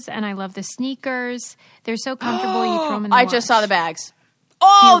loafers and I love the sneakers. They're so comfortable. You throw them in the wash. I just saw the bags.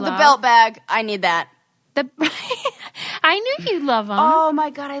 Oh, the belt bag. I need that. I knew you'd love them. Oh, my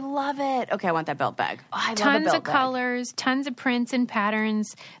God. I love it. Okay, I want that belt bag. Oh, I love a belt bag. Tons of colors, tons of prints and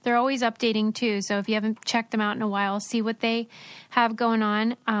patterns. They're always updating, too. So if you haven't checked them out in a while, see what they have going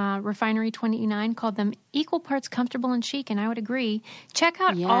on. Refinery 29 called them equal parts comfortable and chic, and I would agree. Check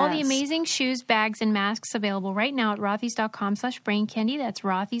out all the amazing shoes, bags, and masks available right now at rothys.com/braincandy. That's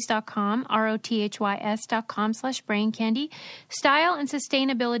rothys.com, rothys.com/braincandy. Style and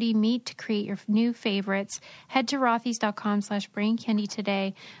sustainability meet to create your new favorites. Head to rothys.com/braincandy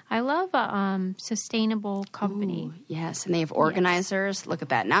today. I love a sustainable company. Ooh, yes, and they have organizers. Yes. Look at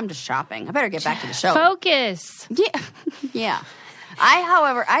that. Now I'm just shopping. I better get back to the show. Focus. Yeah. Yeah.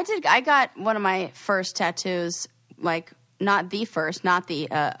 I got one of my first tattoos, like not the first, not the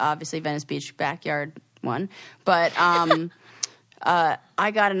obviously Venice Beach backyard one, but I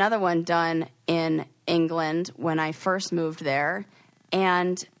got another one done in England when I first moved there,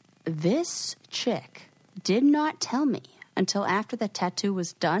 and this chick did not tell me until after the tattoo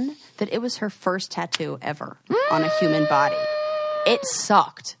was done that it was her first tattoo ever on a human body. It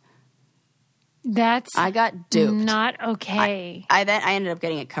sucked. I got duped. Not okay. I ended up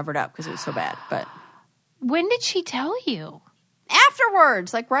getting it covered up because it was so bad. But when did she tell you?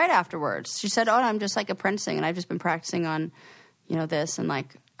 Afterwards, like right afterwards. She said, "Oh, I'm just like apprenticing, and I've just been practicing on, this." And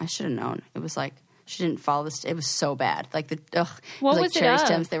like I should have known. It was like she didn't follow this. It was so bad. Like what was like cherry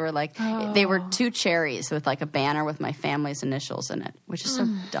stems. They were like they were two cherries with like a banner with my family's initials in it, which is so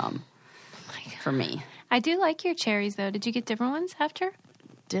dumb for me. I do like your cherries though. Did you get different ones after?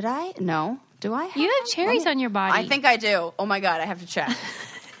 Did I? No. Do I? You have cherries on your body. I think I do. Oh my God, I have to check. Oh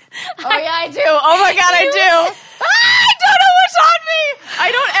yeah, I do. Oh my God, I do. I don't know what's on me.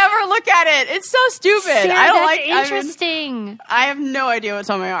 I don't ever look at it. It's so stupid. Sarah, I don't that's interesting. I have no idea what's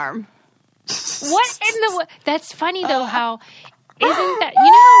on my arm. What in the? That's funny though. How isn't that?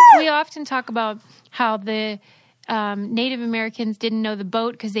 We often talk about how the Native Americans didn't know the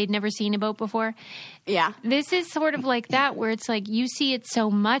boat because they'd never seen a boat before. Yeah. This is sort of like that, where it's like you see it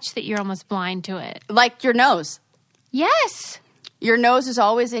so much that you're almost blind to it. Like your nose. Yes. Your nose is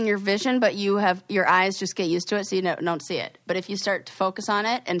always in your vision, but your eyes just get used to it, so you don't see it. But if you start to focus on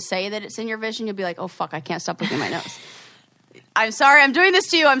it and say that it's in your vision, you'll be like, oh, fuck, I can't stop looking at my nose. I'm sorry, I'm doing this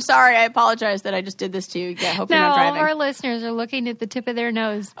to you. I'm sorry. I apologize that I just did this to you. I hope you're not driving. All our listeners are looking at the tip of their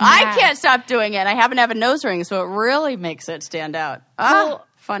nose. I can't stop doing it. I happen to have a nose ring, so it really makes it stand out.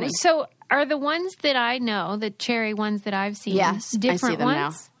 Funny. So are the ones that I know, the cherry ones that I've seen, yes, different I see them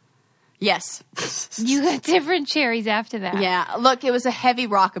ones? Now. Yes. You got different cherries after that. Yeah. Look, it was a heavy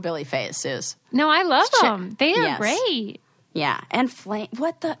rockabilly phase, Suze. No, I love them. They are great. Yeah. And flame.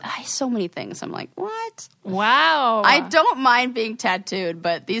 So many things. I'm like, what? Wow. I don't mind being tattooed,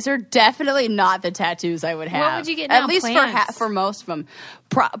 but these are definitely not the tattoos I would have. What would you get now? At least for most of them.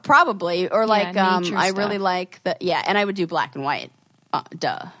 Probably. Or like, I really like and I would do black and white.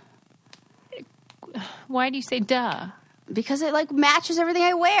 Duh. Why do you say duh? Because it like matches everything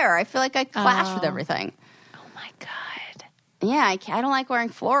I wear. I feel like I clash with everything. Oh my God. Yeah, I don't like wearing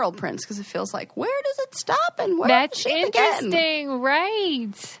floral prints because it feels like, where does it stop and where does it shape again? That's interesting,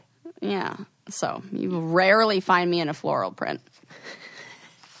 right? Yeah, so you rarely find me in a floral print.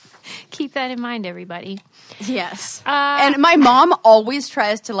 Keep that in mind, everybody. Yes. And my mom always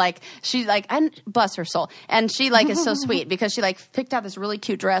tries to she's like, and bless her soul. And she is so sweet because she picked out this really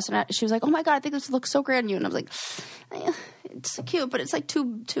cute dress and she was like, oh my God, I think this looks so great on you. And I was like, it's so cute, but it's like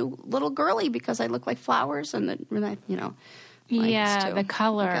too little girly because I look like flowers and then, the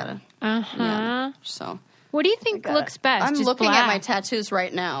color. Yeah, so. What do you think looks best? I'm just looking black? at my tattoos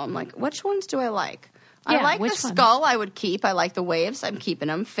right now. I'm like, which ones do I like? Yeah, I like the skull. I would keep. I like the waves. I'm keeping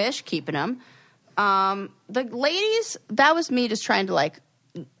them. Fish, keeping them. The ladies, that was me just trying to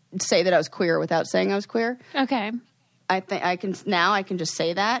say that I was queer without saying I was queer. Okay. I think I can just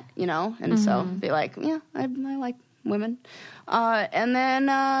say that, and so be like, yeah, I like women. And then,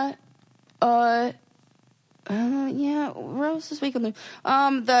 where else is we can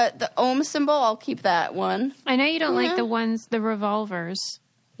the Ohm symbol, I'll keep that one. I know you don't like the revolvers.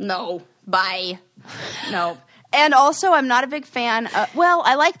 No. Bye. No. And also, I'm not a big fan.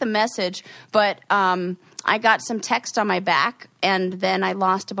 I like the message, but I got some text on my back, and then I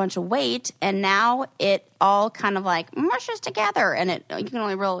lost a bunch of weight, and now it all kind of mushes together, and you can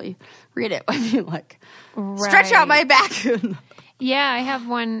only really read it when you stretch out my back. Yeah, I have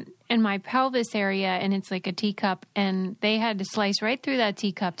one in my pelvis area, and it's like a teacup, and they had to slice right through that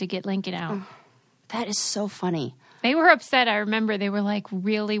teacup to get Lincoln out. That is so funny. They were upset. I remember they were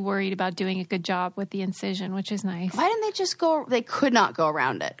really worried about doing a good job with the incision, which is nice. Why didn't they just go? They could not go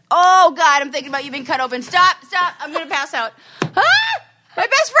around it. Oh, God, I'm thinking about you being cut open. Stop. I'm going to pass out. My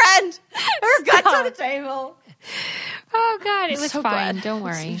best friend. Her guts on the table. Oh, God, it was so fine. glad. Don't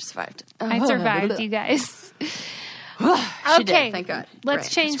worry. You survived. I survived, you guys. She did, thank God.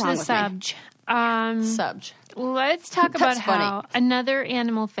 Let's change the subject. Let's talk about funny. Another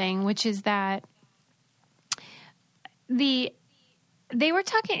animal thing, which is that they were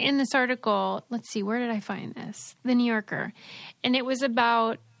talking in this article. Let's see, where did I find this? The New Yorker. And it was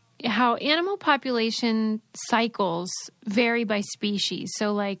about how animal population cycles vary by species.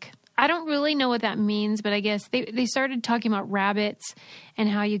 So I don't really know what that means, but I guess they started talking about rabbits and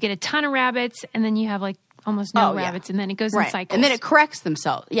how you get a ton of rabbits and then you have almost no rabbits, and then it goes in cycles. And then it corrects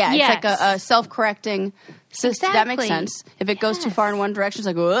themselves. Yeah, yes. It's like a self-correcting system. Exactly. That makes sense. If it goes too far in one direction, it's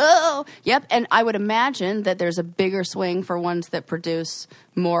like, whoa. Yep, and I would imagine that there's a bigger swing for ones that produce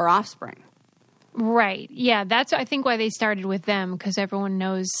more offspring. Right. Yeah, that's, I think, why they started with them, because everyone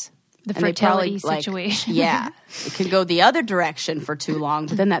knows the fertility situation. Yeah. It can go the other direction for too long,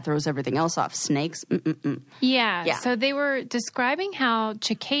 but then that throws everything else off. Snakes. Yeah. So they were describing how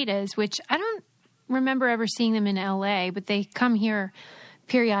cicadas, which I don't remember ever seeing them in LA, but they come here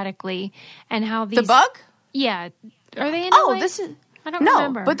periodically, and how these... The bug? Yeah. Are they in LA? This is... I don't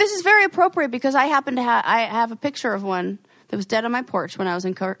remember. But this is very appropriate because I happen to I have a picture of one that was dead on my porch when I was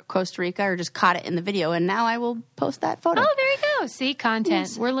in Costa Rica, or just caught it in the video, and now I will post that photo. Oh, there you go. See, content.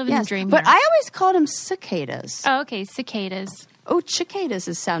 Yes. We're living the dream But here. I always called them cicadas. Oh, okay, cicadas. Oh, cicadas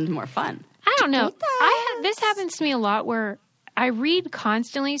sounds more fun. I don't know. This happens to me a lot where I read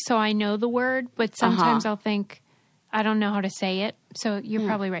constantly, so I know the word, but sometimes I'll think, I don't know how to say it. So you're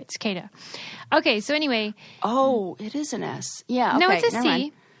probably right. Cicada. Okay, so anyway. Oh, it is an S. Yeah, okay. No, it's a C.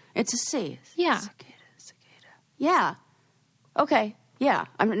 Mind. It's a C. Yeah. Cicada. Yeah. Okay. Yeah.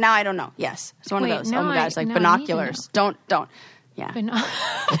 Now I don't know. Yes. It's one of those. Oh my God, it's like binoculars. Don't. Yeah.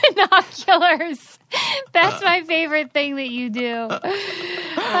 Binoculars. That's my favorite thing that you do. Oh, God.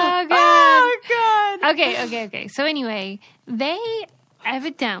 Oh, God. Okay. So anyway, they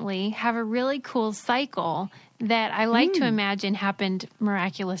evidently have a really cool cycle that I like to imagine happened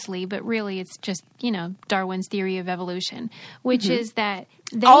miraculously, but really it's just, Darwin's theory of evolution, which is that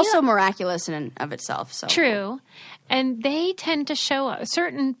they... Also miraculous in and of itself. So true. And they tend to show up,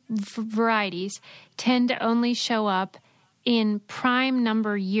 certain varieties tend to only show up in prime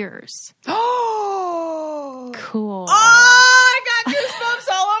number years. Oh! Cool. Oh, I got goosebumps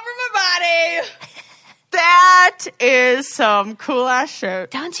all over my body. That is some cool ass shit.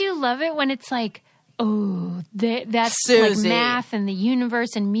 Don't you love it when it's like that's Susie. like math and the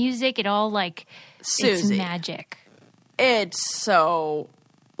universe and music. It all like, Susie. it's magic. It's so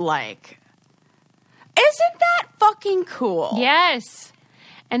like, isn't that fucking cool? Yes.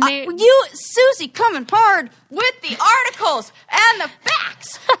 And Susie, coming hard with the articles and the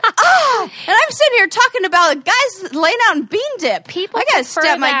facts. And I'm sitting here talking about guys laying out in bean dip. I gotta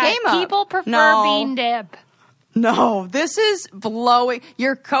step my game up. People prefer bean dip. No, this is blowing.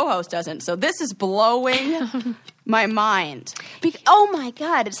 Your co-host doesn't, so this is blowing my mind. Oh my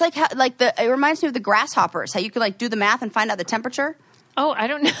god, it's like it reminds me of the grasshoppers. How you could like do the math and find out the temperature. Oh, I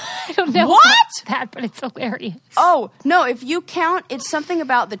don't know. I don't know what that, but it's hilarious. Oh no, if you count, it's something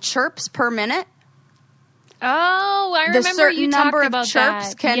about the chirps per minute. Oh, I remember you talked about that. The certain number of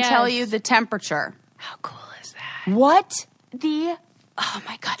chirps can tell you the temperature. How cool is that? What the? Oh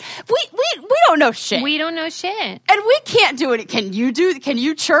my god, we don't know shit. We don't know shit, and we can't do it. Can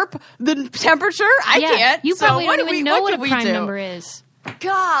you chirp the temperature? I can't. You probably don't even know what a prime number is.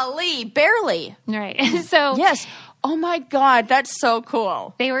 Golly, barely. Right. So yes. Oh my god, that's so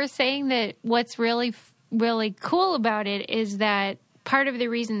cool. They were saying that what's really, really cool about it is that part of the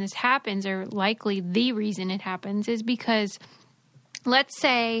reason this happens, or likely the reason it happens, is because, let's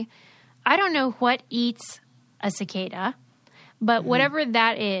say, I don't know what eats a cicada, but whatever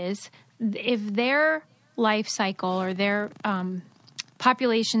that is, if their life cycle or their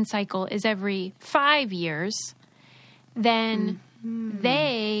population cycle is every 5 years, then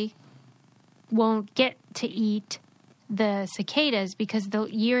they won't get to eat the cicadas because the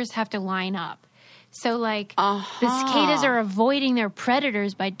years have to line up. So, like, the cicadas are avoiding their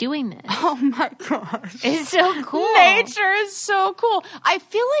predators by doing this. Oh, my gosh. It's so cool. Nature is so cool. I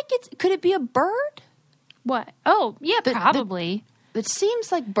feel like could it be a bird? What? Oh, yeah, probably. It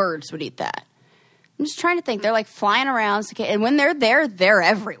seems like birds would eat that. I'm just trying to think. They're, like, flying around. And when they're there, they're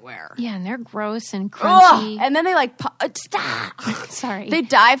everywhere. Yeah, and they're gross and crunchy. And then they, like, stop. Sorry. They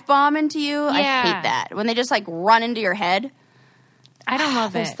dive bomb into you. Yeah. I hate that. When they just, like, run into your head. I don't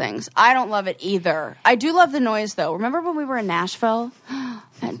love those things. I don't love it either. I do love the noise, though. Remember when we were in Nashville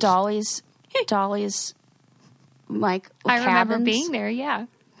at Dolly's, like, I cabins? remember being there, yeah.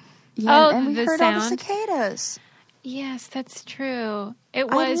 And we heard all the cicadas. Yes, that's true. It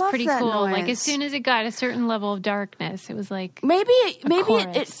was pretty cool. Noise. Like, as soon as it got a certain level of darkness, it was like maybe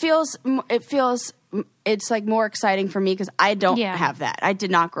it feels it's like more exciting for me because I don't have that. I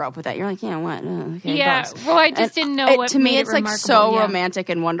did not grow up with that. You're like, yeah, what? Okay, dogs. Well, I just didn't know what to me. Made It's it like remarkable. so romantic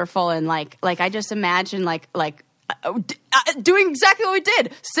and wonderful, and like I just imagine like doing exactly what we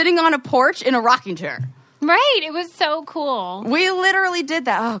did, sitting on a porch in a rocking chair. Right. It was so cool. We literally did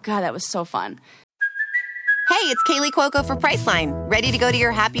that. Oh god, that was so fun. Hey, it's Kaylee Cuoco for Priceline. Ready to go to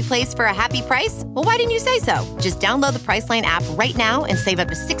your happy place for a happy price? Well, why didn't you say so? Just download the Priceline app right now and save up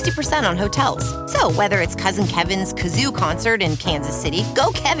to 60% on hotels. So whether it's Cousin Kevin's Kazoo Concert in Kansas City,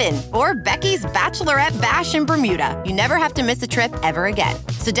 go Kevin, or Becky's Bachelorette Bash in Bermuda, you never have to miss a trip ever again.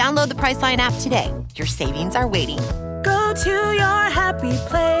 So download the Priceline app today. Your savings are waiting. Go to your happy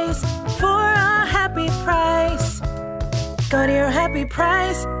place for a happy price. Go to your happy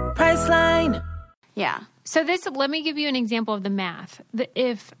price, Priceline. Yeah. So let me give you an example of the math.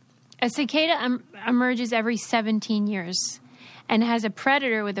 If a cicada emerges every 17 years and has a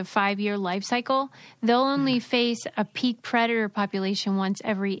predator with a 5-year life cycle, they'll only face a peak predator population once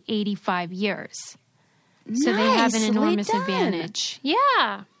every 85 years. So they have an enormous advantage.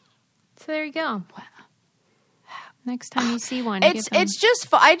 Yeah. So there you go. Wow. Next time you see one, it's just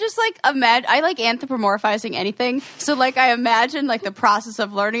I just like imagine I like anthropomorphizing anything. So like I imagine like the process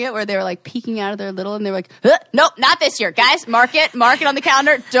of learning it where they were like peeking out of their little and they're like, nope, not this year, guys. Mark it on the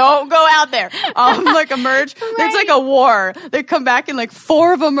calendar. Don't go out there. Like emerge. Right. It's like a war. They come back and like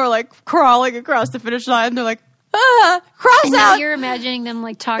 4 of them are like crawling across the finish line. They're like, cross and out. Now you're imagining them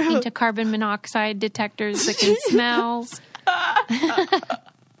like talking to carbon monoxide detectors that can smell.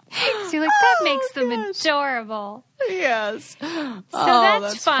 So you're like, that makes them adorable. Yes. So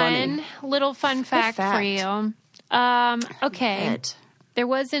that's fun. Funny. Little fun fact for you. Okay. There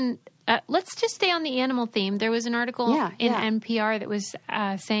wasn't... let's just stay on the animal theme. There was an article in NPR that was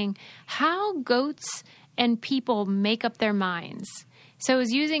saying how goats and people make up their minds. So it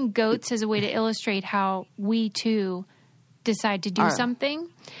was using goats as a way to illustrate how we, too, decide to do something.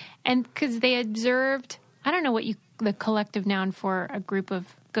 And because they observed... I don't know what the collective noun for a group of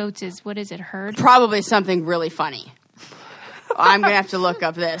goats is. What is it, herd? Probably something really funny. I'm going to have to look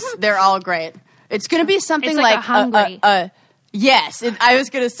up this. They're all great. It's going to be something like a hungry. Yes, I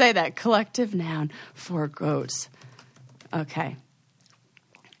was going to say that. Collective noun for goats. Okay.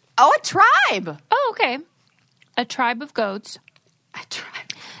 Oh, a tribe. Oh, okay. A tribe of goats. A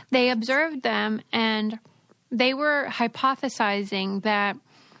tribe. They observed them, and they were hypothesizing that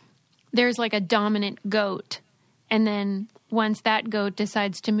there's like a dominant goat, and then once that goat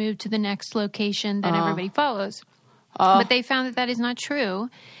decides to move to the next location, then everybody follows. But they found that is not true,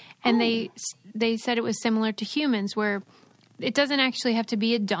 and they said it was similar to humans, where it doesn't actually have to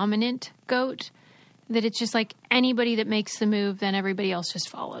be a dominant goat, that it's just like anybody that makes the move, then everybody else just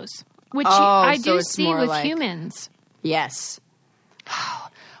follows, which I do see with humans. Yes.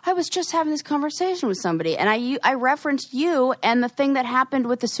 I was just having this conversation with somebody, and I referenced you and the thing that happened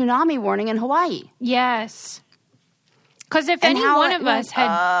with the tsunami warning in Hawaii. Yes. Because if any one of us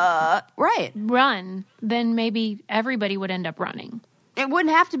had run, then maybe everybody would end up running. It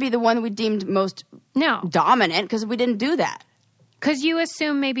wouldn't have to be the one that we deemed most dominant, because we didn't do that. Because you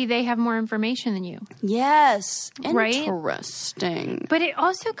assume maybe they have more information than you. Yes. Right? Interesting. But it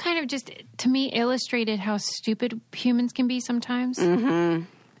also kind of just, to me, illustrated how stupid humans can be sometimes. Mm-hmm.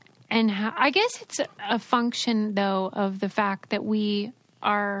 And how, I guess it's a function, though, of the fact that we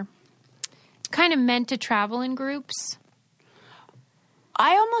are kind of meant to travel in groups.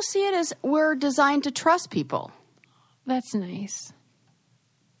 I almost see it as we're designed to trust people. That's nice.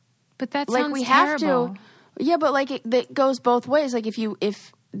 But that like sounds we terrible. have to. Yeah, but like it goes both ways. Like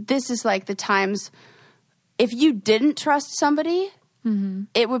if this is like the times, if you didn't trust somebody,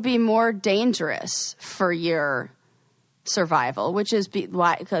 it would be more dangerous for your survival, which is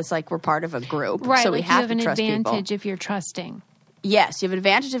why, because like we're part of a group, right? So like we have you have to trust an advantage people. if you're trusting. Yes, you have an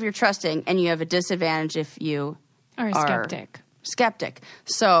advantage if you're trusting, and you have a disadvantage if you are a skeptic.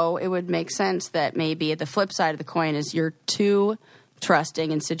 So it would make sense that maybe the flip side of the coin is you're too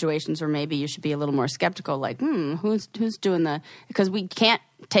trusting in situations where maybe you should be a little more skeptical, like, who's doing the... Because we can't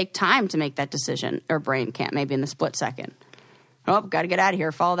take time to make that decision. Our brain can't, maybe in the split second. Oh, got to get out of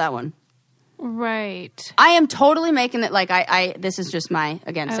here. Follow that one. Right. I am totally making it, like, this is just my...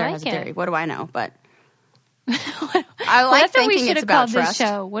 Again, Sarah like has a theory. What do I know? But I like thinking it's about trust. This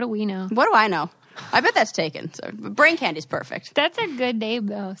show. What do we know? What do I know? I bet that's taken. So brain candy's perfect. That's a good name,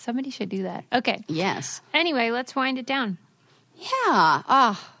 though. Somebody should do that. Okay. Yes. Anyway, let's wind it down.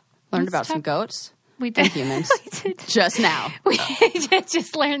 Yeah. Learned about some goats. We did. And humans. Just now. We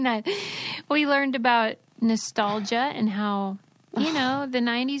just learned that. We learned about nostalgia and how, the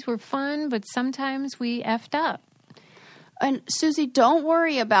 90s were fun, but sometimes we effed up. And Susie, don't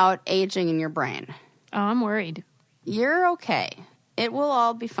worry about aging in your brain. Oh, I'm worried. You're okay. It will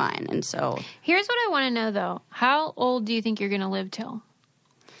all be fine. And so... Here's what I want to know, though. How old do you think you're going to live till?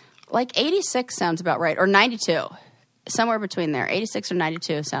 Like 86 sounds about right. Or 92. Somewhere between there. 86 or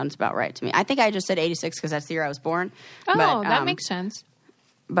 92 sounds about right to me. I think I just said 86 because that's the year I was born. Oh, but, that makes sense.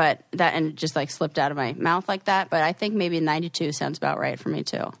 But that, and it just like slipped out of my mouth like that. But I think maybe 92 sounds about right for me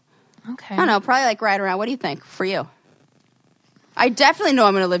too. Okay. I don't know. Probably like right around. What do you think for you? I definitely know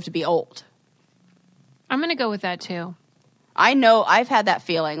I'm going to live to be old. I'm going to go with that too. I know I've had that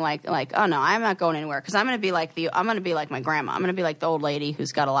feeling like, oh no, I'm not going anywhere because I'm going to be like my grandma. I'm going to be like the old lady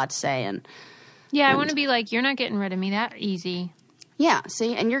who's got a lot to say. I want to be like, you're not getting rid of me that easy. Yeah,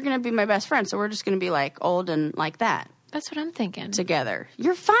 see, and you're going to be my best friend, so we're just going to be like old and like that. That's what I'm thinking. Together,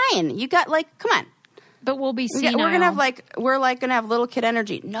 you're fine. You got like, come on. But we'll be senile. We're gonna have gonna have little kid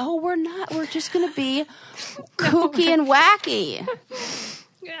energy. No, we're not. We're just gonna be kooky and wacky.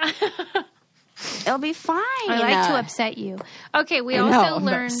 It'll be fine. I like to upset you. Okay, we also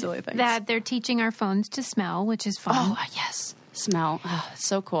learned that they're teaching our phones to smell, which is fun. Oh, yes. Smell. Oh,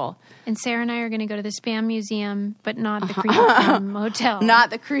 so cool. And Sarah and I are going to go to the Spam Museum, but not the Creepy Clown Motel.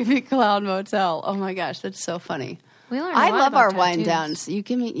 Not the Creepy Clown Motel. Oh, my gosh. That's so funny. We learned I love our tattoos. wind downs. You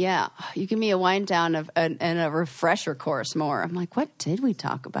give me a wind down and a refresher course more. I'm like, what did we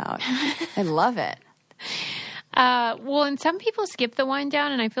talk about? I love it. Well, and some people skip the wind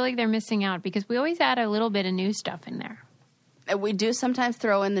down, and I feel like they're missing out because we always add a little bit of new stuff in there. We do sometimes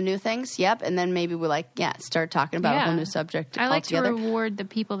throw in the new things, yep, and then maybe we start talking about a whole new subject I like altogether. to reward the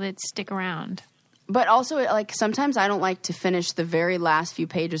people that stick around. But also, like, sometimes I don't like to finish the very last few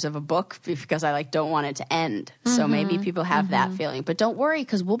pages of a book because I don't want it to end. So maybe people have that feeling. But don't worry,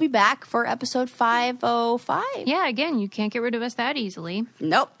 because we'll be back for episode 505. Yeah, again, you can't get rid of us that easily.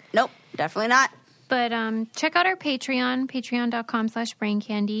 Nope, definitely not. But check out our Patreon,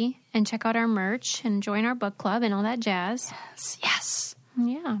 patreon.com/braincandy, and check out our merch and join our book club and all that jazz. Yes.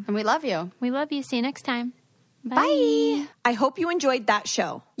 Yeah. And we love you. We love you. See you next time. Bye. I hope you enjoyed that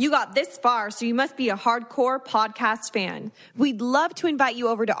show. You got this far, so you must be a hardcore podcast fan. We'd love to invite you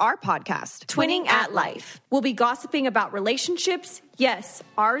over to our podcast, Twinning at Life. We'll be gossiping about relationships, yes,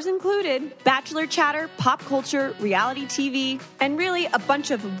 ours included, bachelor chatter, pop culture, reality TV, and really a bunch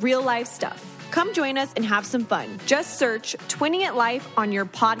of real life stuff. Come join us and have some fun. Just search Twinning It Life on your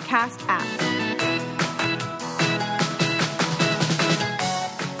podcast app.